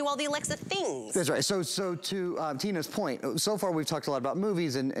that's going to do all the Alexa things. That's right. So to Tina's point, so far we've talked a lot about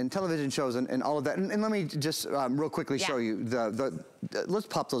movies and television shows and all of that. And let me just real quickly show you let's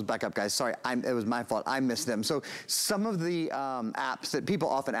pop those back up, guys. Sorry, it was my fault. I missed them. So some of the apps that people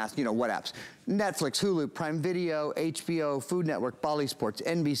often ask, what apps? Netflix, Hulu, Prime Video, HBO, Food Network, Bally Sports,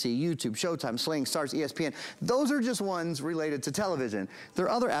 NBC, YouTube, Showtime, Sling, Stars, ESPN. Those are just ones related to television. There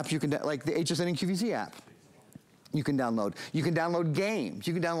are other apps you can, like the HSN and QVC app. You can download. You can download games.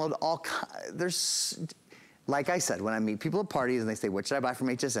 You can download all there's, like I said, when I meet people at parties and they say, what should I buy from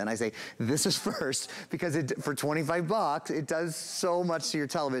HSN? I say, this is first, because for $25, it does so much to your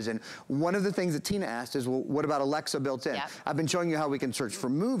television. One of the things that Tina asked is, well, what about Alexa built in? I've been showing you how we can search for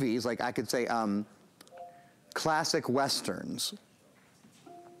movies. Like I could say, classic Westerns.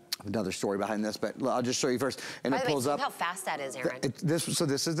 Another story behind this, but I'll just show you first. And it pulls up. How fast that is, Aaron. So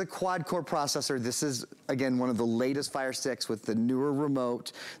this is the quad-core processor. This is, again, one of the latest Fire Sticks with the newer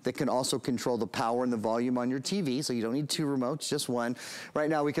remote that can also control the power and the volume on your TV, so you don't need 2 remotes, just one. Right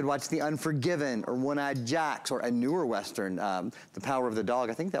now, we could watch The Unforgiven or One-Eyed Jacks or a newer Western, The Power of the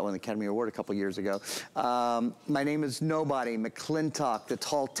Dog. I think that won the Academy Award a couple years ago. My Name is Nobody, McClintock, The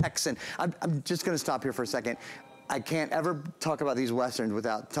Tall Texan. I'm just going to stop here for a second. I can't ever talk about these Westerns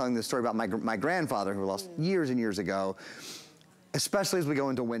without telling the story about my grandfather who lost years and years ago. Especially as we go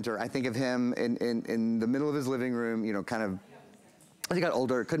into winter, I think of him in the middle of his living room, kind of, as he got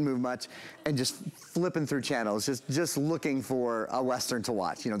older, couldn't move much, and just flipping through channels, just looking for a Western to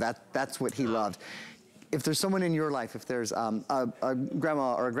watch. That's what he loved. If there's someone in your life, if there's a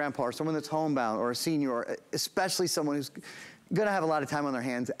grandma or a grandpa or someone that's homebound or a senior, or especially someone who's gonna have a lot of time on their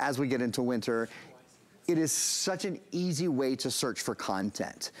hands as we get into winter, it is such an easy way to search for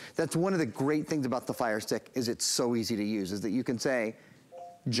content. That's one of the great things about the Fire Stick, is it's so easy to use, is that you can say,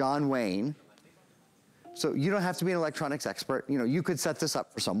 John Wayne. So you don't have to be an electronics expert. You could set this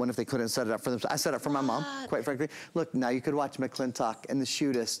up for someone if they couldn't set it up for themselves. I set it up for my mom, quite frankly. Look, now you could watch McClintock and The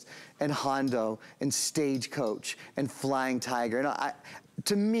Shootist and Hondo and Stagecoach and Flying Tiger.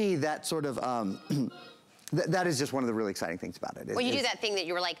 To me, that sort of, that is just one of the really exciting things about it. Well, you do that thing that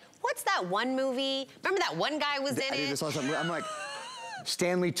you were like, what's that one movie? Remember that one guy was in it? I'm like,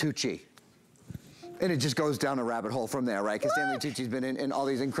 Stanley Tucci. And it just goes down a rabbit hole from there, right? Because Stanley Tucci's been in all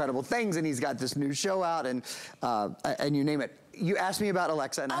these incredible things, and he's got this new show out, and you name it. You asked me about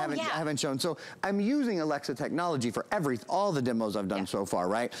Alexa, and I haven't shown. So I'm using Alexa technology for all the demos I've done so far,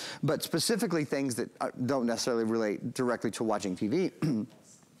 right? But specifically things that don't necessarily relate directly to watching TV.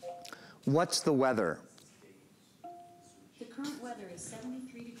 What's the weather? The current weather is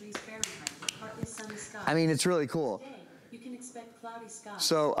 73 degrees Fahrenheit with partly sunny skies. I mean, it's really cool. Today, you can expect cloudy skies.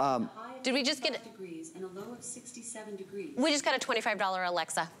 So, did we just get degrees and a low of 67 degrees? We just got a $25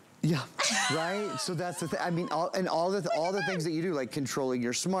 Alexa. Yeah, right. So that's the thing. I mean, all the things that you do, like controlling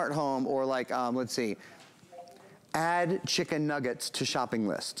your smart home, or like, let's see, add chicken nuggets to shopping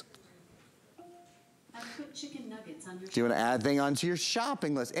list. Put chicken nuggets on your Do you want to add thing onto your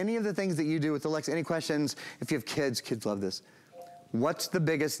shopping list? Any of the things that you do with Alexa. Any questions? If you have kids love this. What's the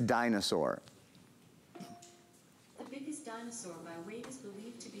biggest dinosaur? The biggest dinosaur by weight is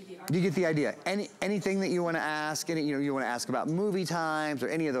believed to be the... Do you get the idea? Anything that you want to ask? You want to ask about movie times or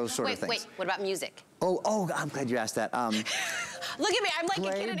any of those sort of things? Wait, what about music? Oh, I'm glad you asked that. Look at me, I'm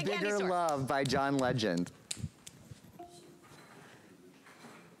like a kid in a candy store. Bigger Love by John Legend.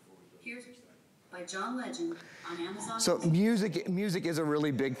 By John Legend on Amazon. So music is a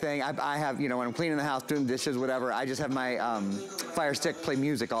really big thing. I have, when I'm cleaning the house, doing dishes, whatever, I just have my Fire Stick play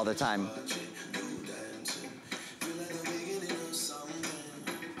music all the time.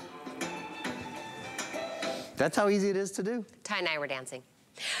 That's how easy it is to do. Ty and I were dancing.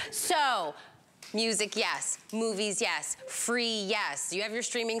 So, music, yes. Movies, yes. Free, yes. You have your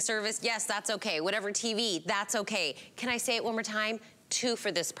streaming service, yes, that's okay. Whatever TV, that's okay. Can I say it one more time? 2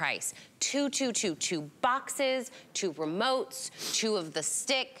 for this price. 2 boxes, 2 remotes, 2 of the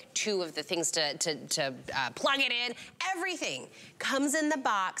stick, 2 of the things to plug it in. Everything comes in the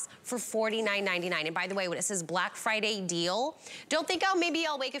box for $49.99. And by the way, when it says Black Friday deal, don't think, oh, maybe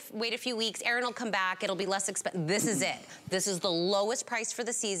I'll wait a few weeks. Aaron will come back. It'll be less expensive. This is it. This is the lowest price for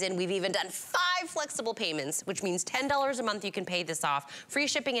the season. We've even done 5 flexible payments, which means $10 a month you can pay this off. Free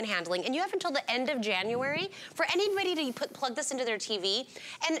shipping and handling. And you have until the end of January for anybody to plug this into their TV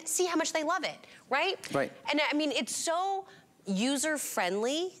and see how much they love it, right? Right. And I mean, it's so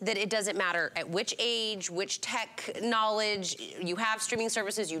user-friendly that it doesn't matter at which age, which tech knowledge, you have streaming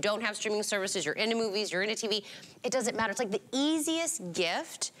services, you don't have streaming services, you're into movies, you're into TV, it doesn't matter. It's like the easiest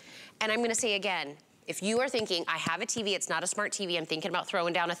gift. And I'm gonna say again, if you are thinking, I have a TV, it's not a smart TV, I'm thinking about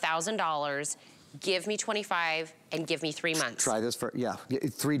throwing down $1,000, give me 25 and give me 3 months. Try this for,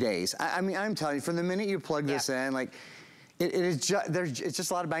 3 days. I mean, I'm telling you, from the minute you plug this in, like, it's just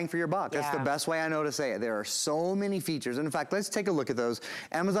a lot of bang for your buck. That's the best way I know to say it. There are so many features. And in fact, let's take a look at those.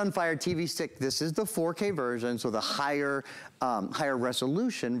 Amazon Fire TV Stick, this is the 4K version, so the higher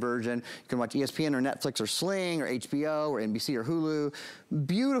resolution version. You can watch ESPN or Netflix or Sling or HBO or NBC or Hulu.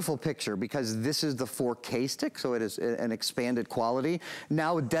 Beautiful picture because this is the 4K stick, so it is an expanded quality.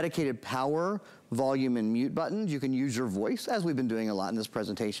 Now with dedicated power, volume and mute buttons, you can use your voice, as we've been doing a lot in this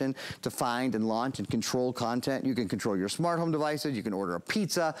presentation, to find and launch and control content. You can control your smart home devices, you can order a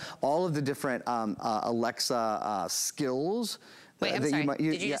pizza, all of the different Alexa skills. Wait, I'm sorry.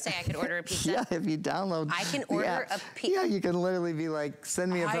 Did you just say I could order a pizza? Yeah, if you download. I can order a pizza. Yeah, you can literally be like,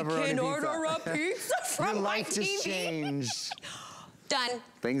 send me a pepperoni pizza. I can order a pizza from my TV. Your life just changed. Done.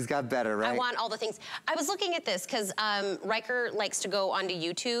 Things got better, right? I want all the things. I was looking at this because Riker likes to go onto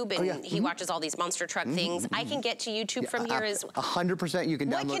YouTube and he watches all these monster truck things. I can get to YouTube from here as well. 100% you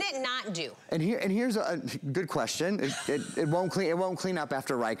can download. What can it not do? And here's a good question. It won't clean up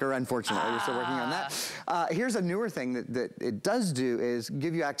after Riker, unfortunately. We're still working on that. Here's a newer thing that it does do is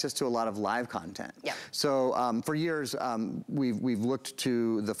give you access to a lot of live content. Yeah. So for years we've looked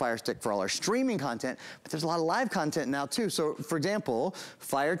to the Fire Stick for all our streaming content, but there's a lot of live content now too. So for example,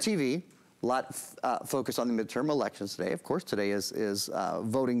 Fire TV, a lot focus on the midterm elections today. Of course, today is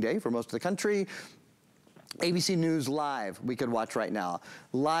voting day for most of the country. ABC News Live, we could watch right now.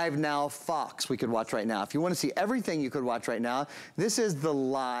 Live Now Fox, we could watch right now. If you want to see everything you could watch right now, this is the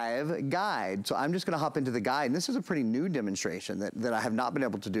live guide. So I'm just going to hop into the guide. And this is a pretty new demonstration that I have not been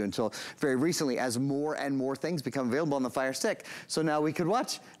able to do until very recently as more and more things become available on the Fire Stick. So now we could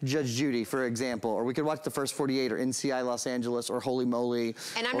watch Judge Judy, for example, or we could watch The First 48 or NCI Los Angeles or Holy Moly.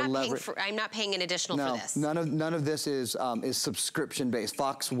 And I'm not paying an additional for this. None of this is subscription-based.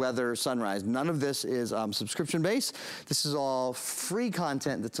 Fox Weather Sunrise, none of this is subscription based. This is all free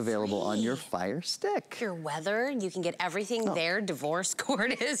content that's available on your Fire Stick. Your weather, you can get everything there. Divorce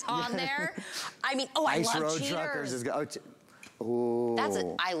court is on there. I mean, I love cheaters.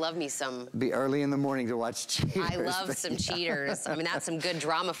 I love me some. Be early in the morning to watch cheaters. I love some cheaters. I mean, that's some good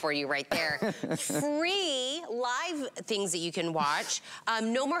drama for you right there. Free live things that you can watch.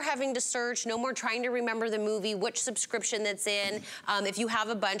 No more having to search, no more trying to remember the movie, which subscription that's in. If you have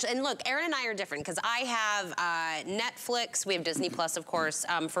a bunch, and look, Aaron and I are different because I have Netflix, we have Disney Plus, of course,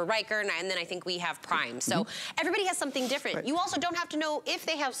 for Riker, and then I think we have Prime. So everybody has something different. Right. You also don't have to know if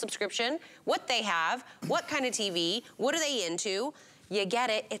they have subscription, what they have, what kind of TV, what are they into. You get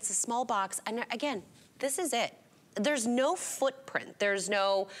it. It's a small box. And again, this is it. There's no footprint. There's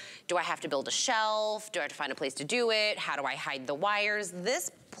no, do I have to build a shelf? Do I have to find a place to do it? How do I hide the wires?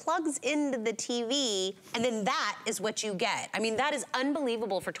 This plugs into the TV, and then that is what you get. I mean, that is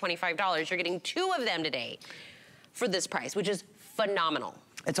unbelievable for $25. You're getting 2 of them today for this price, which is phenomenal.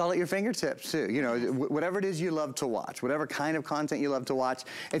 It's all at your fingertips, too. You know, whatever it is you love to watch, whatever kind of content you love to watch.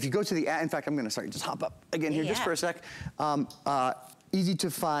 If you go to the app, in fact, I'm going to just hop up again here just for a sec. Easy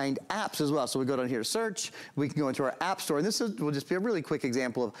to find apps as well. So we go down here to search. We can go into our app store. And this will just be a really quick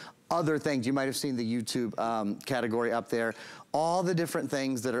example of other things. You might have seen the YouTube category up there. All the different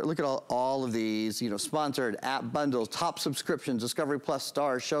things that are, look at all of these, you know, sponsored app bundles, top subscriptions, Discovery Plus,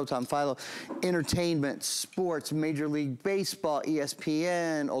 Stars, Showtime, Philo, entertainment, sports, Major League Baseball,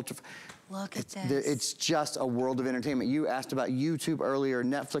 ESPN, Ultra. Look at this. It's just a world of entertainment. You asked about YouTube earlier,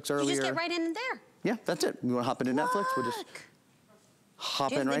 Netflix earlier. You just get right in there. Yeah, that's it. You want to hop into Netflix? We'll just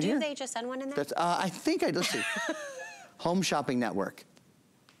hop in right here. Do you have the HSN one in there? That's, I think let's see. Home Shopping Network.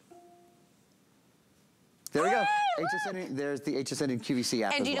 There we go. HSN, there's the HSN and QVC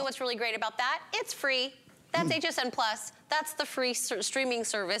app. And do you know what's really great about that? It's free. That's HSN Plus. That's the free streaming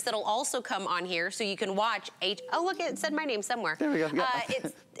service that'll also come on here so you can watch oh, look, it said my name somewhere. There we go. Yeah.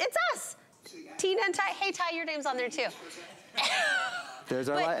 It's us. Tina and Ty. Hey, Ty, your name's on there too. There's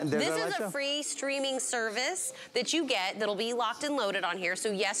our But this is a free streaming service that you get that'll be locked and loaded on here.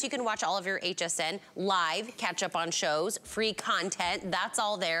 So yes, you can watch all of your HSN live, catch up on shows, free content, that's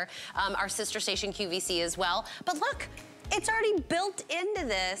all there. Our sister station QVC as well. But look, it's already built into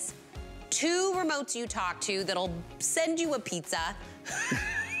this. 2 remotes you talk to that'll send you a pizza.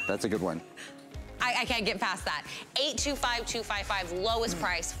 That's a good one. I can't get past that. 825-255, lowest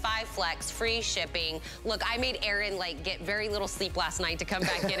price, 5 flex, free shipping. Look, I made Aaron like get very little sleep last night to come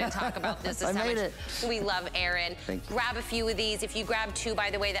back in and talk about this. I made it. We love Aaron. Thank you. Grab a few of these. If you grab 2, by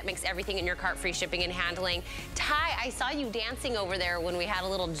the way, that makes everything in your cart free shipping and handling. Ty, I saw you dancing over there when we had a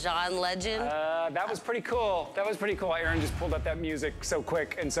little John Legend. That was pretty cool. That was pretty cool. Aaron just pulled up that music so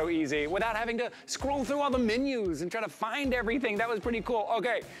quick and so easy without having to scroll through all the menus and try to find everything. That was pretty cool.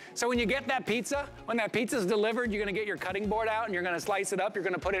 Okay, so when you get that pizza, when that pizza's delivered, you're gonna get your cutting board out and you're gonna slice it up. You're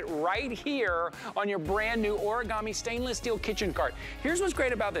gonna put it right here on your brand new origami stainless steel kitchen cart. Here's what's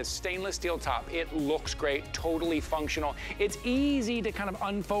great about this stainless steel top. It looks great, totally functional. It's easy to kind of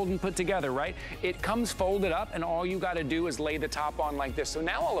unfold and put together, right? It comes folded up and all you gotta do is lay the top on like this. So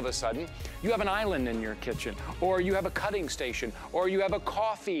now all of a sudden, you have an island in your kitchen, or you have a cutting station, or you have a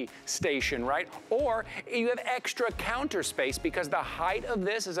coffee station, right? Or you have extra counter space because the height of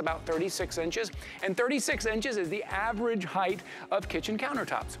this is about 36 inches, and 36 inches is the average height of kitchen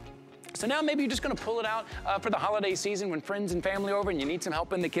countertops. So now maybe you're just gonna pull it out for the holiday season when friends and family over and you need some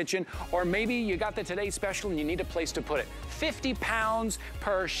help in the kitchen, or maybe you got the Today Special and you need a place to put it. 50 pounds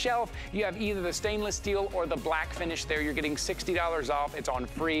per shelf. You have either the stainless steel or the black finish there. You're getting $60 off. It's on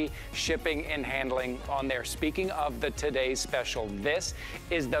free shipping and handling on there. Speaking of the Today Special, this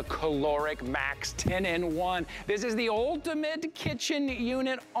is the Caloric Max 10-in-1. This is the ultimate kitchen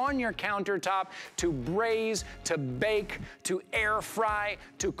unit on your countertop to braise, to bake, to air fry,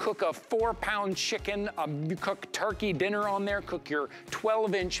 to cook a 4-pound chicken, cook turkey dinner on there, cook your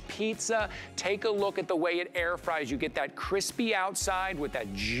 12-inch pizza. Take a look at the way it air fries. You get that crispy outside with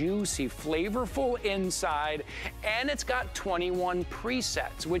that juicy, flavorful inside, and it's got 21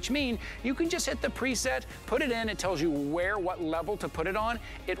 presets, which mean you can just hit the preset, put it in, it tells you what level to put it on.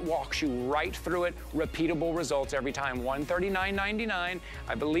 It walks you right through it. Repeatable results every time. $139.99.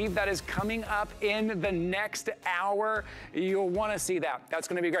 I believe that is coming up in the next hour. You'll want to see that. That's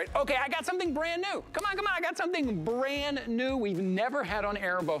going to be great. Okay, I got something brand new. Come on, I got something brand new we've never had on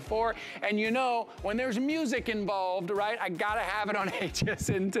air before. And you know, when there's music involved, right, I gotta have it on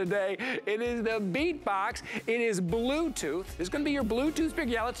HSN Today. It is the Beatbox. It is Bluetooth. This is gonna be your Bluetooth speaker.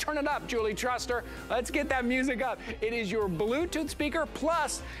 Yeah, let's turn it up, Julie Truster. Let's get that music up. It is your Bluetooth speaker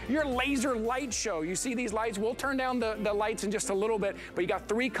plus your laser light show. You see these lights? We'll turn down the lights in just a little bit, but you got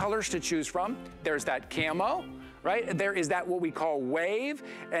 3 colors to choose from. There's that camo, right? There is that what we call wave,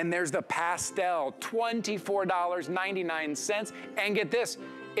 and there's the pastel, $24.99. And get this,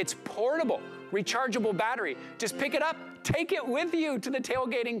 it's portable, rechargeable battery. Just pick it up, take it with you to the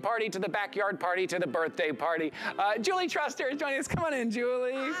tailgating party, to the backyard party, to the birthday party. Julie Truster is joining us. Come on in,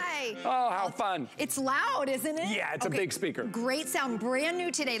 Julie. Hi. Oh, how fun. It's loud, isn't it? Yeah, it's a big speaker. Great sound, brand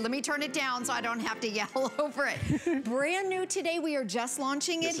new today. Let me turn it down so I don't have to yell over it. Brand new today. We are just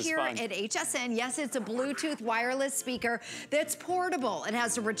launching it here at HSN. Yes, it's a Bluetooth wireless speaker that's portable. It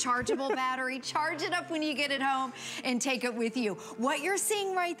has a rechargeable battery. Charge it up when you get it home and take it with you. What you're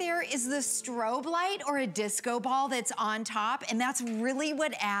seeing right there is the strobe light or a disco ball that's on top, and that's really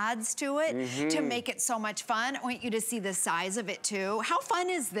what adds to it to make it so much fun. I want you to see the size of it too. How fun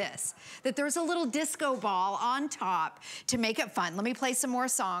is this? That there's a little disco ball on top to make it fun. Let me play some more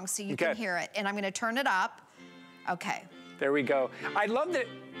songs so you can hear it, and I'm gonna turn it up. Okay. There we go. I love that.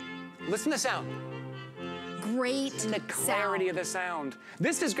 Listen to sound. Great the clarity of the sound.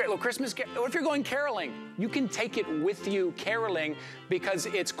 This is great. Look, Christmas, or if you're going caroling, you can take it with you caroling because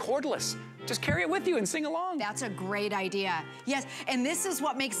it's cordless. Just carry it with you and sing along. That's a great idea. Yes, and this is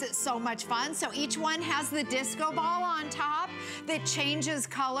what makes it so much fun. So each one has the disco ball on top that changes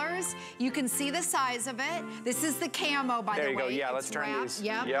colors. You can see the size of it. This is the camo, by the way. There you go. Yeah, let's turn these.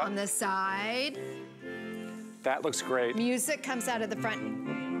 Yep, on the side. That looks great. Music comes out of the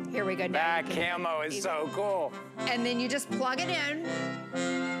front. Here we go. That camo is so cool. And then you just plug it in.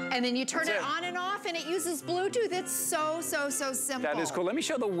 And then you turn it on and off, and it uses Bluetooth. It's so simple. That is cool. Let me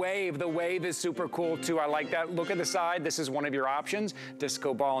show the wave. The wave is super cool, too. I like that. Look at the side. This is one of your options.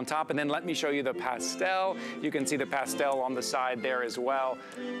 Disco ball on top. And then let me show you the pastel. You can see the pastel on the side there as well.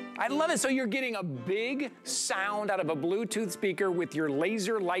 I love it. So you're getting a big sound out of a Bluetooth speaker with your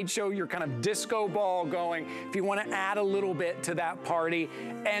laser light show, your kind of disco ball going. If you want to add a little bit to that party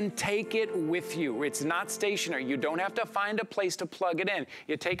and take it with you. It's not stationary. You don't have to find a place to plug it in.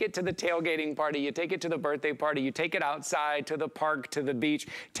 You take take it to the tailgating party, you take it to the birthday party, you take it outside, to the park, to the beach,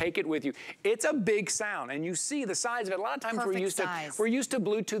 take it with you. It's a big sound, and you see the size of it. A lot of times we're used to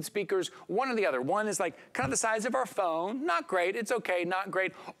Bluetooth speakers, one or the other. One is like kind of the size of our phone, not great, it's okay, not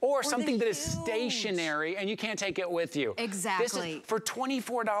great, or something that is stationary and you can't take it with you. Exactly. This is for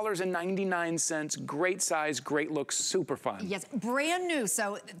 $24.99, great size, great look, super fun. Yes, brand new,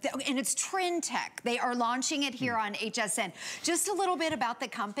 and it's Trend Tech. They are launching it here on HSN. Just a little bit about the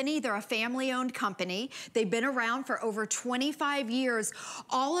company. They're a family-owned company. They've been around for over 25 years.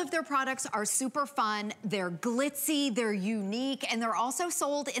 All of their products are super fun. They're glitzy, they're unique, and they're also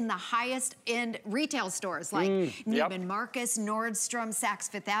sold in the highest end retail stores like Neiman Marcus, Nordstrom, Saks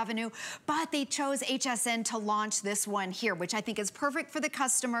Fifth Avenue. But they chose HSN to launch this one here, which I think is perfect for the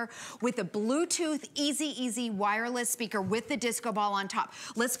customer with a Bluetooth easy wireless speaker with the disco ball on top.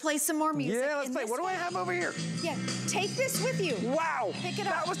 Let's play some more music. Yeah, let's play. What do I have over here? Yeah, take this with you. Wow. Pick it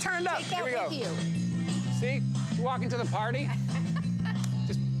up. That was turned up. Take that with you. See, walking to the party.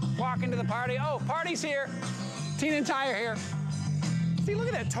 Just walk into the party. Oh, party's here. Tina and Ty are here. See, look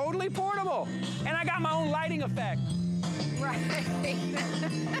at that, totally portable. And I got my own lighting effect. Right.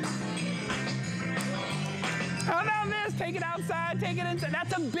 How about this? Take it outside, take it inside.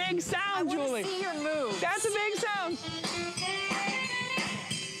 That's a big sound, Julie. I want to see your moves. That's a big sound.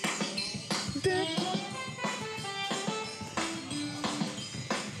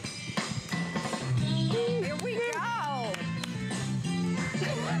 Here we go.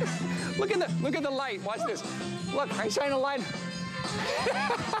 Look at the light. Watch this. Look, I shine a light.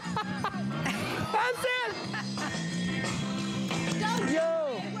 That's it.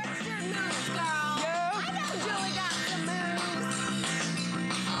 Yo. What's your moves, girl? Yo. I know Julie got some moves.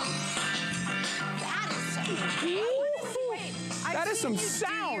 That is some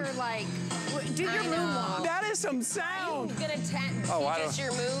sound. Do your moonwalk. That is some sound. Are you gonna teach us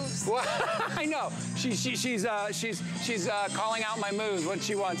your moves? Well, I know. She's calling out my moves. What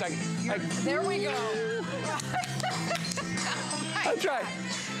she wants. There we go. That's right.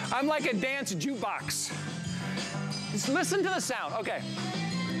 I'm like a dance jukebox. Just listen to the sound. Okay.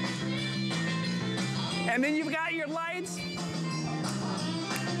 And then you've got your lights.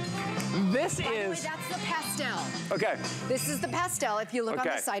 This By the way, is... that's the pastel. Okay. This is the pastel. If you look on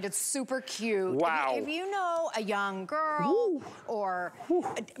the side, it's super cute. Wow. If you know a young girl or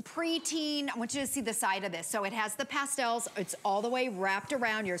a preteen, I want you to see the side of this. So it has the pastels. It's all the way wrapped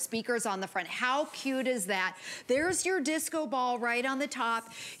around your speakers on the front. How cute is that? There's your disco ball right on the top.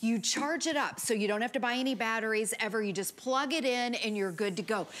 You charge it up so you don't have to buy any batteries ever. You just plug it in and you're good to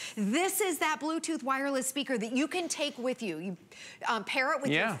go. This is that Bluetooth wireless speaker that you can take with you. You pair it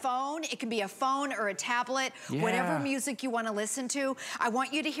with your phone. It can be a phone or a tablet, whatever music you want to listen to. I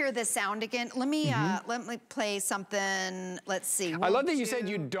want you to hear this sound again. Let me play something. Let's see. I love that you said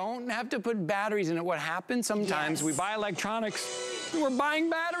you don't have to put batteries in it. What happens sometimes, we buy electronics, we're buying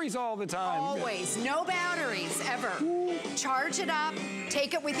batteries all the time. Always. No batteries, ever. Charge it up,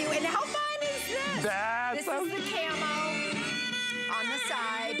 take it with you. And how fun is this? This is the camo on the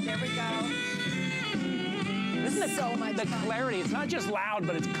side. There we go. Isn't it so much fun? Clarity, it's not just loud,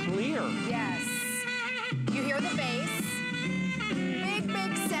 but it's clear. Yes. You hear the bass. Big,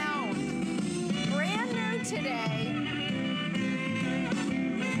 big sound. Brand new today.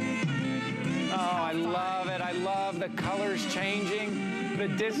 Oh, I love it. I love the colors changing. The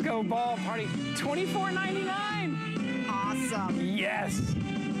disco ball party, $24.99. Awesome. Yes.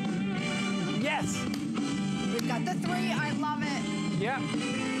 Yes. We've got the 3. I love it. Yeah.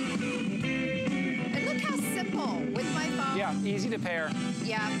 And look how simple with my phone. Yeah, easy to pair.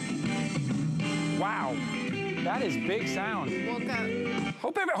 Yeah. Wow. That is big sound. We'll go.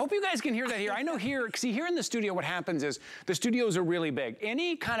 Hope you guys can hear that here. I know here, see here in the studio what happens is the studios are really big.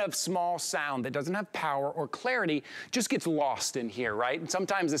 Any kind of small sound that doesn't have power or clarity just gets lost in here, right? And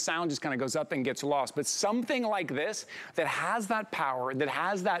sometimes the sound just kind of goes up and gets lost. But something like this that has that power, that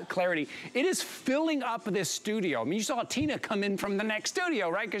has that clarity, it is filling up this studio. I mean, you saw Tina come in from the next studio,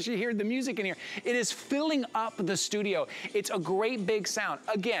 right? Because she heard the music in here. It is filling up the studio. It's a great big sound.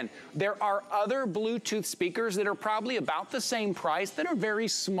 Again, there are other Bluetooth speakers that are probably about the same price that are very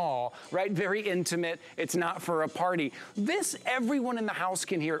small, right? Very intimate. It's not for a party. This, everyone in the house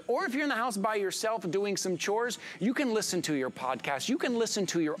can hear. Or if you're in the house by yourself doing some chores, you can listen to your podcast. You can listen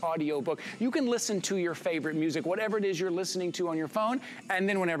to your audiobook. You can listen to your favorite music, whatever it is you're listening to on your phone. And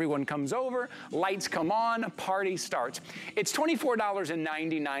then when everyone comes over, lights come on, party starts. It's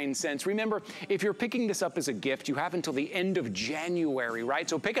 $24.99. Remember, if you're picking this up as a gift, you have until the end of January, right?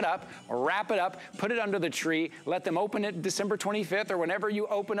 So pick it up, wrap it up, put it under the tree. tree. Let them open it December 25th or whenever you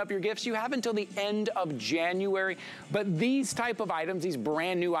open up your gifts. You have until the end of January. But these type of items, these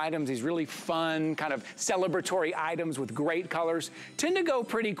brand new items, these really fun kind of celebratory items with great colors tend to go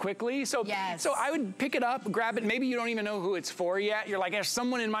pretty quickly. So, so I would pick it up, grab it. Maybe you don't even know who it's for yet. You're like, there's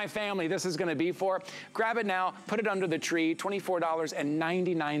someone in my family this is gonna be for. Grab it now, put it under the tree,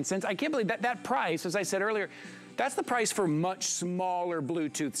 $24.99. I can't believe that price, as I said earlier, that's the price for much smaller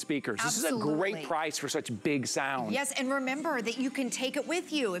Bluetooth speakers. Absolutely. This is a great price for such big sound. Yes, and remember that you can take it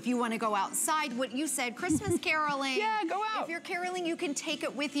with you. If you want to go outside, what you said, Christmas caroling. Yeah, go out. If you're caroling, you can take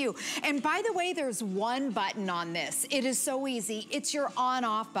it with you. And by the way, there's one button on this. It is so easy. It's your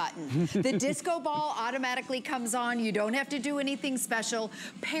on-off button. The disco ball automatically comes on. You don't have to do anything special.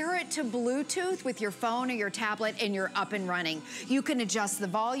 Pair it to Bluetooth with your phone or your tablet and you're up and running. You can adjust the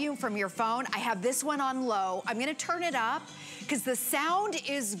volume from your phone. I have this one on low. I'm gonna turn it up because the sound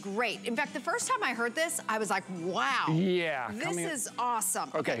is great. In fact, the first time I heard this, I was like, wow. Yeah. This is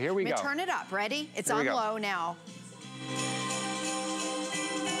awesome. Okay, here we go. Turn it up. Ready? It's on low now.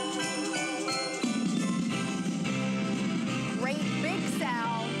 Great big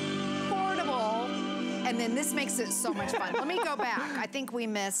sound, portable, and then this makes it so much fun. Let me go back. I think we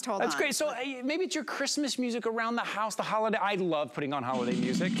missed, hold on. That's great. So maybe it's your Christmas music around the house, the holiday. I love putting on holiday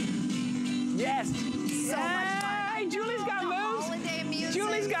music. Yes. So much fun. Julie's got moves. Holiday music.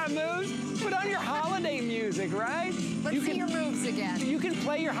 Julie's got moves. Put on your holiday music, right? Let's see your moves again. You can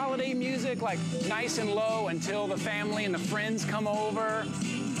play your holiday music like nice and low until the family and the friends come over.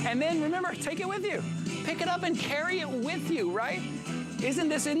 And then remember, take it with you. Pick it up and carry it with you, right? Isn't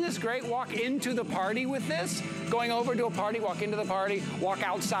this great? Walk into the party with this. Going over to a party, walk into the party, walk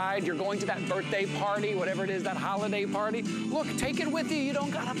outside. You're going to that birthday party, whatever it is, that holiday party. Look, take it with you. You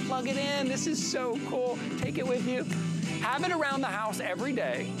don't gotta plug it in. This is so cool. Take it with you. Have it around the house every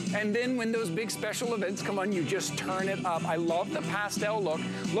day. And then when those big special events come on, you just turn it up. I love the pastel look.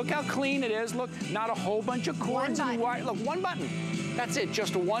 Look how clean it is. Look, not a whole bunch of cords and wire. Look, one button. That's it,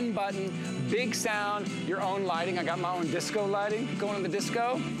 just one button, big sound, your own lighting. I got my own disco lighting, going to the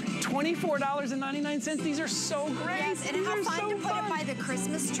disco. $24.99, these are so great. Yes, and how fun to put it by the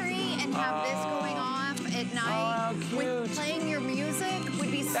Christmas tree and have this going off at night. When playing your music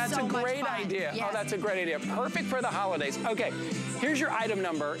would be so much fun. That's a great idea. Yes. Oh, that's a great idea. Perfect for the holidays. Okay, here's your item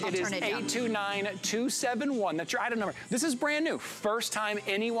number. It is 829271. That's your item number. This is brand new. First time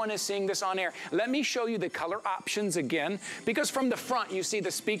anyone is seeing this on air. Let me show you the color options again, because from the front you see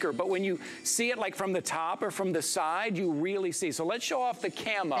the speaker, but when you see it like from the top or from the side, you really see. So let's show off the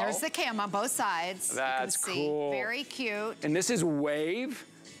camo. There's the camo, both sides. That's cool. Very cute. And this is Wave.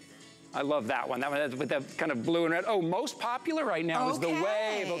 I love that one. That one with the kind of blue and red. Oh, most popular right now is the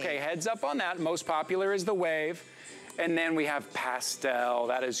Wave. Okay, heads up on that. Most popular is the Wave. And then we have pastel.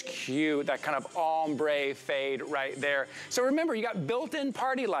 That is cute. That kind of ombre fade right there. So remember, you got built-in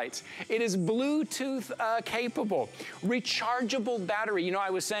party lights. It is Bluetooth capable. Rechargeable battery. You know, I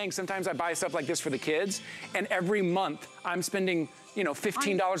was saying sometimes I buy stuff like this for the kids, and every month I'm spending, you know,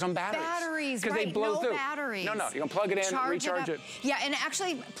 $15 on batteries. Because they blow through. Batteries. No, you can plug it in, recharge it. Yeah, and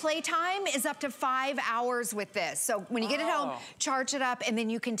actually, playtime is up to 5 hours with this. So when you get it home, charge it up, and then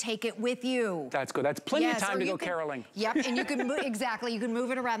you can take it with you. That's good. That's plenty of time to go caroling. Yep, and you can exactly. You can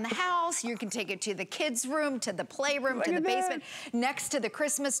move it around the house. You can take it to the kids' room, to the playroom, to the basement, next to the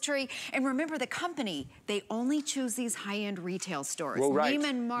Christmas tree. And remember, the company, they only choose these high-end retail stores. Well,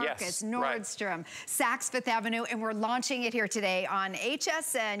 Neiman Marcus, Nordstrom, Saks Fifth Avenue, and we're launching it here today on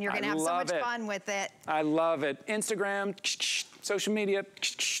HSN. You're going to have so much fun with it. I love it. Instagram, social media,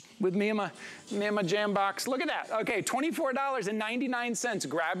 with me and my jam box. Look at that. Okay, $24.99.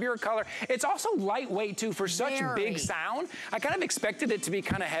 Grab your color. It's also lightweight too for such big sound. I kind of expected it to be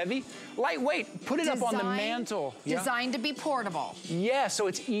kind of heavy. Lightweight. Put it up on the mantle. Designed to be portable. Yeah, so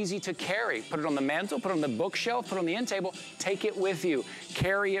it's easy to carry. Put it on the mantle, put it on the bookshelf, put it on the end table. Take it with you.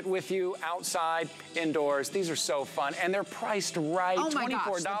 Carry it with you outside, indoors. These are so fun, and they're priced right. Oh my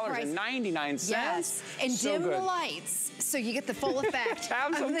 $24.99. Yes, and dim the lights so you get the full effect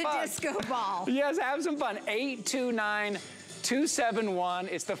of the disco ball. Yes, have some fun. 829-271.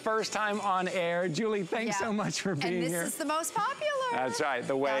 It's the first time on air. Julie, thanks so much for being here. And this is the most popular. That's right,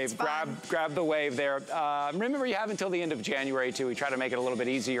 the Wave. Grab the Wave there. Remember, you have until the end of January, too. We try to make it a little bit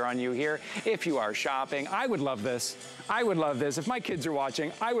easier on you here if you are shopping. I would love this. I would love this. If my kids are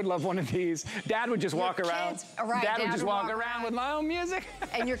watching, I would love one of these. Dad would just walk around. Dad would just walk around with my own music.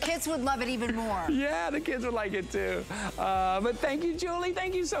 And your kids would love it even more. Yeah, the kids would like it too. But thank you, Julie.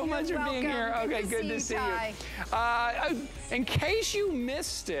 Thank you so much for being here. Okay, good to see you. In case you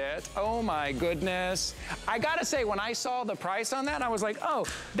missed it, oh my goodness. I gotta say, when I saw the price on that, I was like, oh,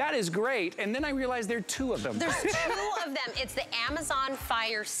 that is great. And then I realized there are 2 of them. There's 2 of them. It's the Amazon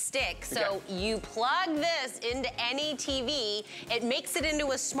Fire Stick. So you plug this into any TV, it makes it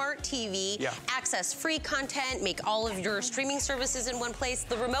into a smart TV, access free content, make all of your streaming services in one place.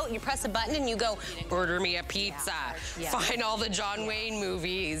 The remote, you press a button and you go, order me a pizza, find all the John Wayne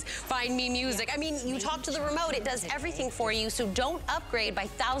movies, find me music. I mean, you talk to the remote, it does everything for you, so don't upgrade by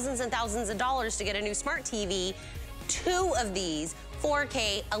thousands and thousands of dollars to get a new smart TV. 2 of these,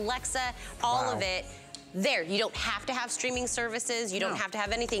 4K, Alexa, all of it. There, you don't have to have streaming services, you don't have to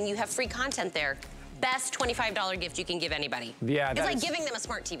have anything, you have free content there. Best $25 gift you can give anybody. Yeah, it's like giving them a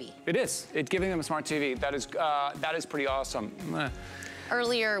smart TV. It is. It's giving them a smart TV. That is pretty awesome.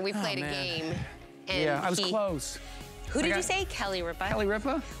 Earlier, we played a game. And I was close. Who did you say? Kelly Ripa? Kelly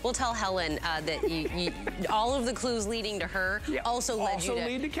Ripa? We'll tell Helen that all of the clues leading to her also led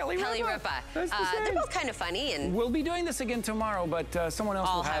you to Kelly Ripa. They're both kind of funny. And we'll be doing this again tomorrow, but someone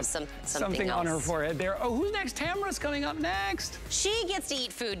else will have something on her forehead there. Oh, who's next? Tamara's coming up next. She gets to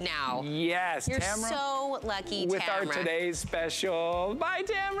eat food now. Yes, You're Tamara. so lucky, with Tamara. With our today's special. Bye,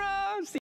 Tamara.